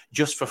project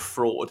just for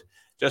fraud.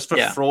 Just for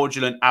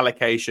fraudulent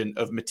allocation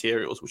of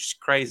materials, which is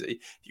crazy.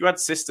 If you had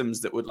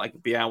systems that would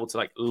like be able to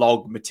like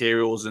log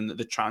materials and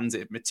the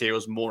transit of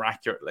materials more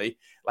accurately,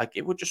 like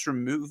it would just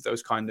remove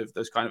those kind of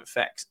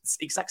effects. It's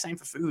the exact same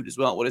for food as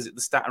well. What is it?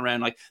 The stat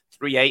around like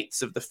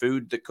 3/8 of the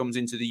food that comes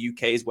into the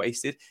UK is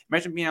wasted.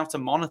 Imagine being able to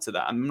monitor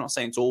that. I'm not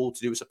saying it's all to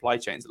do with supply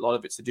chains. A lot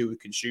of it's to do with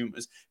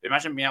consumers. But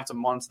imagine being able to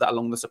monitor that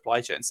along the supply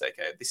chain and say,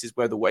 okay, this is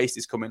where the waste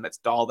is coming. Let's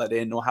dial that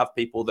in, or have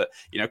people that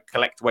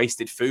collect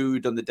wasted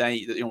food on the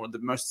day. That the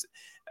most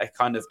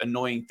kind of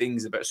annoying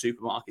things about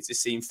supermarkets is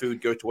seeing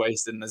food go to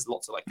waste, and there's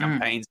lots of like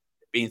campaigns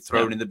being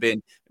thrown in the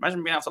bin.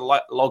 Imagine being able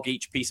to log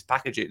each piece of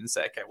packaging and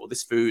say, okay, well,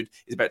 this food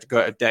is about to go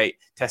out of date.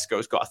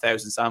 Tesco's got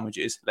 1,000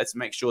 sandwiches. Let's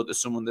make sure that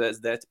someone that's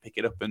there to pick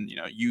it up and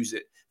use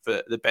it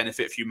for the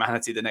benefit of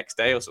humanity the next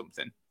day or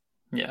something.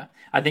 Yeah,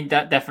 I think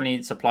that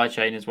definitely supply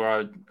chain is where I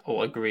would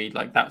all agree.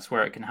 Like that's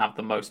where it can have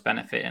the most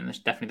benefit, and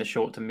definitely the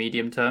short to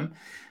medium term.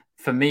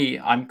 For me,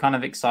 I'm kind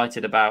of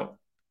excited about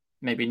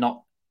maybe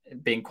not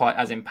being quite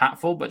as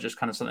impactful, but just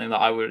kind of something that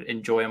I would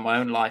enjoy in my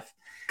own life.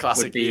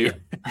 Classic would be,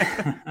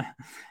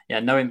 yeah,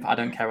 I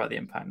don't care about the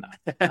impact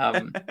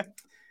now.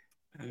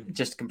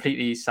 Just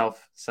completely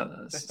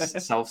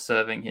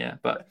self-serving here.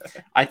 But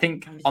I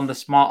think on the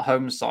smart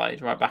home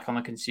side, right back on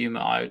the consumer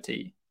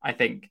IoT, I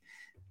think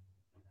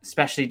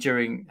especially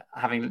during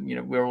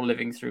having, we're all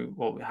living through,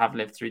 well, we have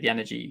lived through the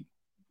energy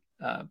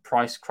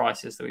price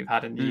crisis that we've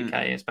had in the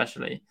UK,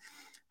 especially.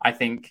 I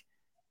think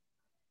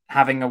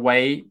having a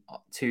way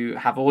to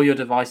have all your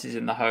devices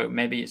in the home,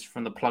 maybe it's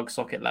from the plug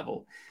socket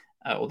level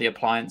or the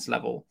appliance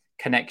level,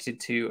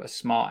 connected to a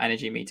smart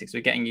energy meter. So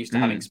we're getting used to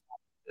having smart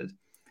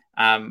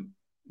meters.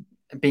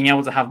 Being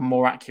able to have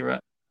more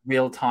accurate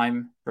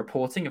real-time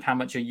reporting of how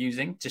much you're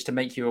using, just to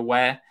make you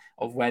aware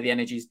of where the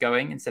energy is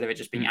going, instead of it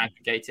just being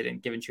aggregated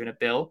and given to you in a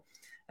bill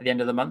at the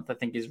end of the month, I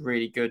think is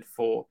really good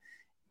for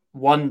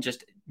one,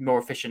 just more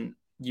efficient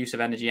use of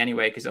energy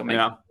anyway, because it'll make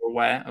people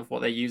aware of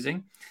what they're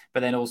using, but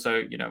then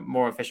also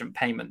more efficient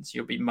payments.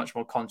 You'll be much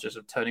more conscious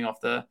of turning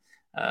off the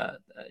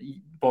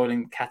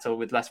boiling kettle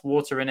with less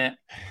water in it,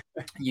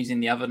 using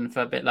the oven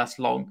for a bit less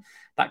long,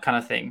 that kind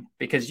of thing,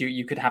 because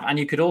you could have, and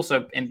you could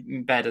also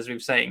embed, as we were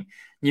saying,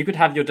 you could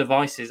have your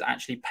devices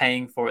actually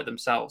paying for it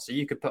themselves. So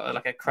you could put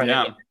like a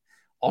credit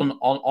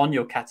on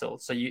your kettle,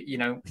 so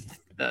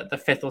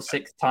the fifth or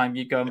sixth time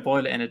you go and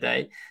boil it in a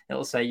day,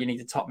 it'll say you need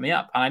to top me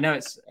up. And I know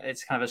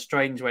it's kind of a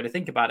strange way to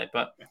think about it,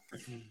 but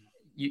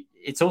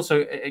it's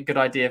also a good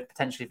idea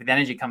potentially for the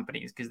energy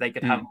companies, because they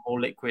could have more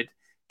liquid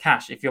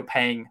cash if you're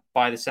paying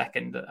by the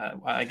second at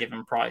a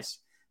given price.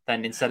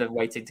 Then instead of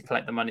waiting to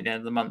collect the money at the end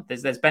of the month,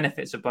 there's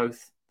benefits of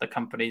both the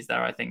companies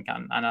there, I think,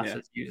 and us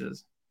as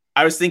users.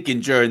 I was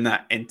thinking during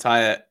that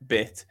entire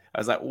bit, I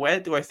was like,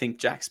 where do I think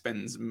Jack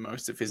spends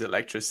most of his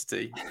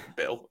electricity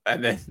bill?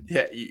 And then,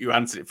 you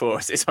answered it for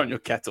us. It's on your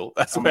kettle.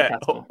 That's where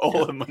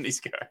all the money's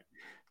going.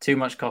 Too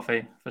much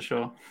coffee, for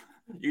sure.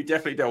 You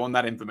definitely don't want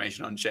that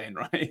information on chain,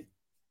 right?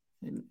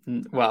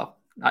 Well,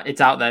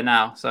 it's out there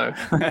now, so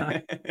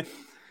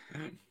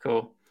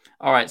cool.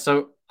 All right,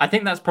 so I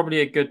think that's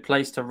probably a good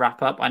place to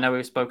wrap up. I know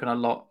we've spoken a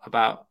lot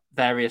about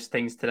various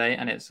things today,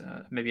 and it's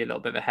maybe a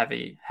little bit of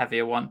a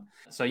heavier one.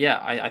 So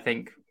I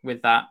think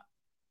with that,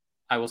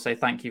 I will say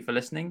thank you for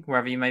listening,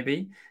 wherever you may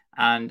be,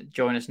 and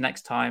join us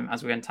next time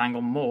as we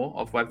untangle more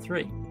of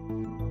Web3.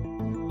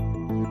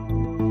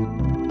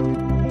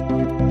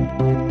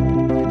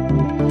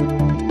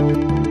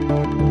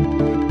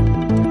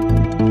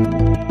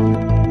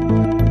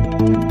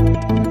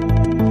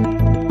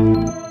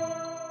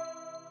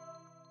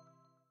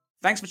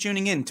 Thanks for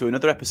tuning in to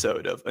another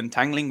episode of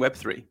Untangling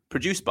Web3,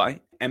 produced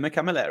by Emma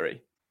Camilleri.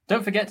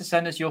 Don't forget to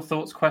send us your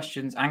thoughts,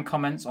 questions, and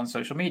comments on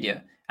social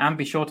media, and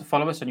be sure to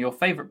follow us on your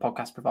favourite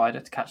podcast provider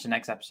to catch the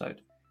next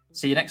episode.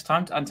 See you next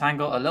time to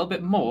untangle a little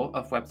bit more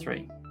of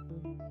Web3.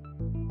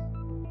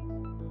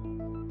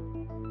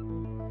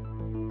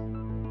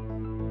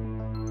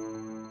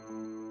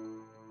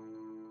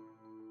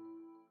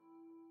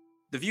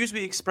 The views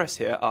we express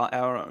here are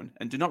our own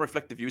and do not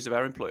reflect the views of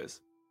our employers.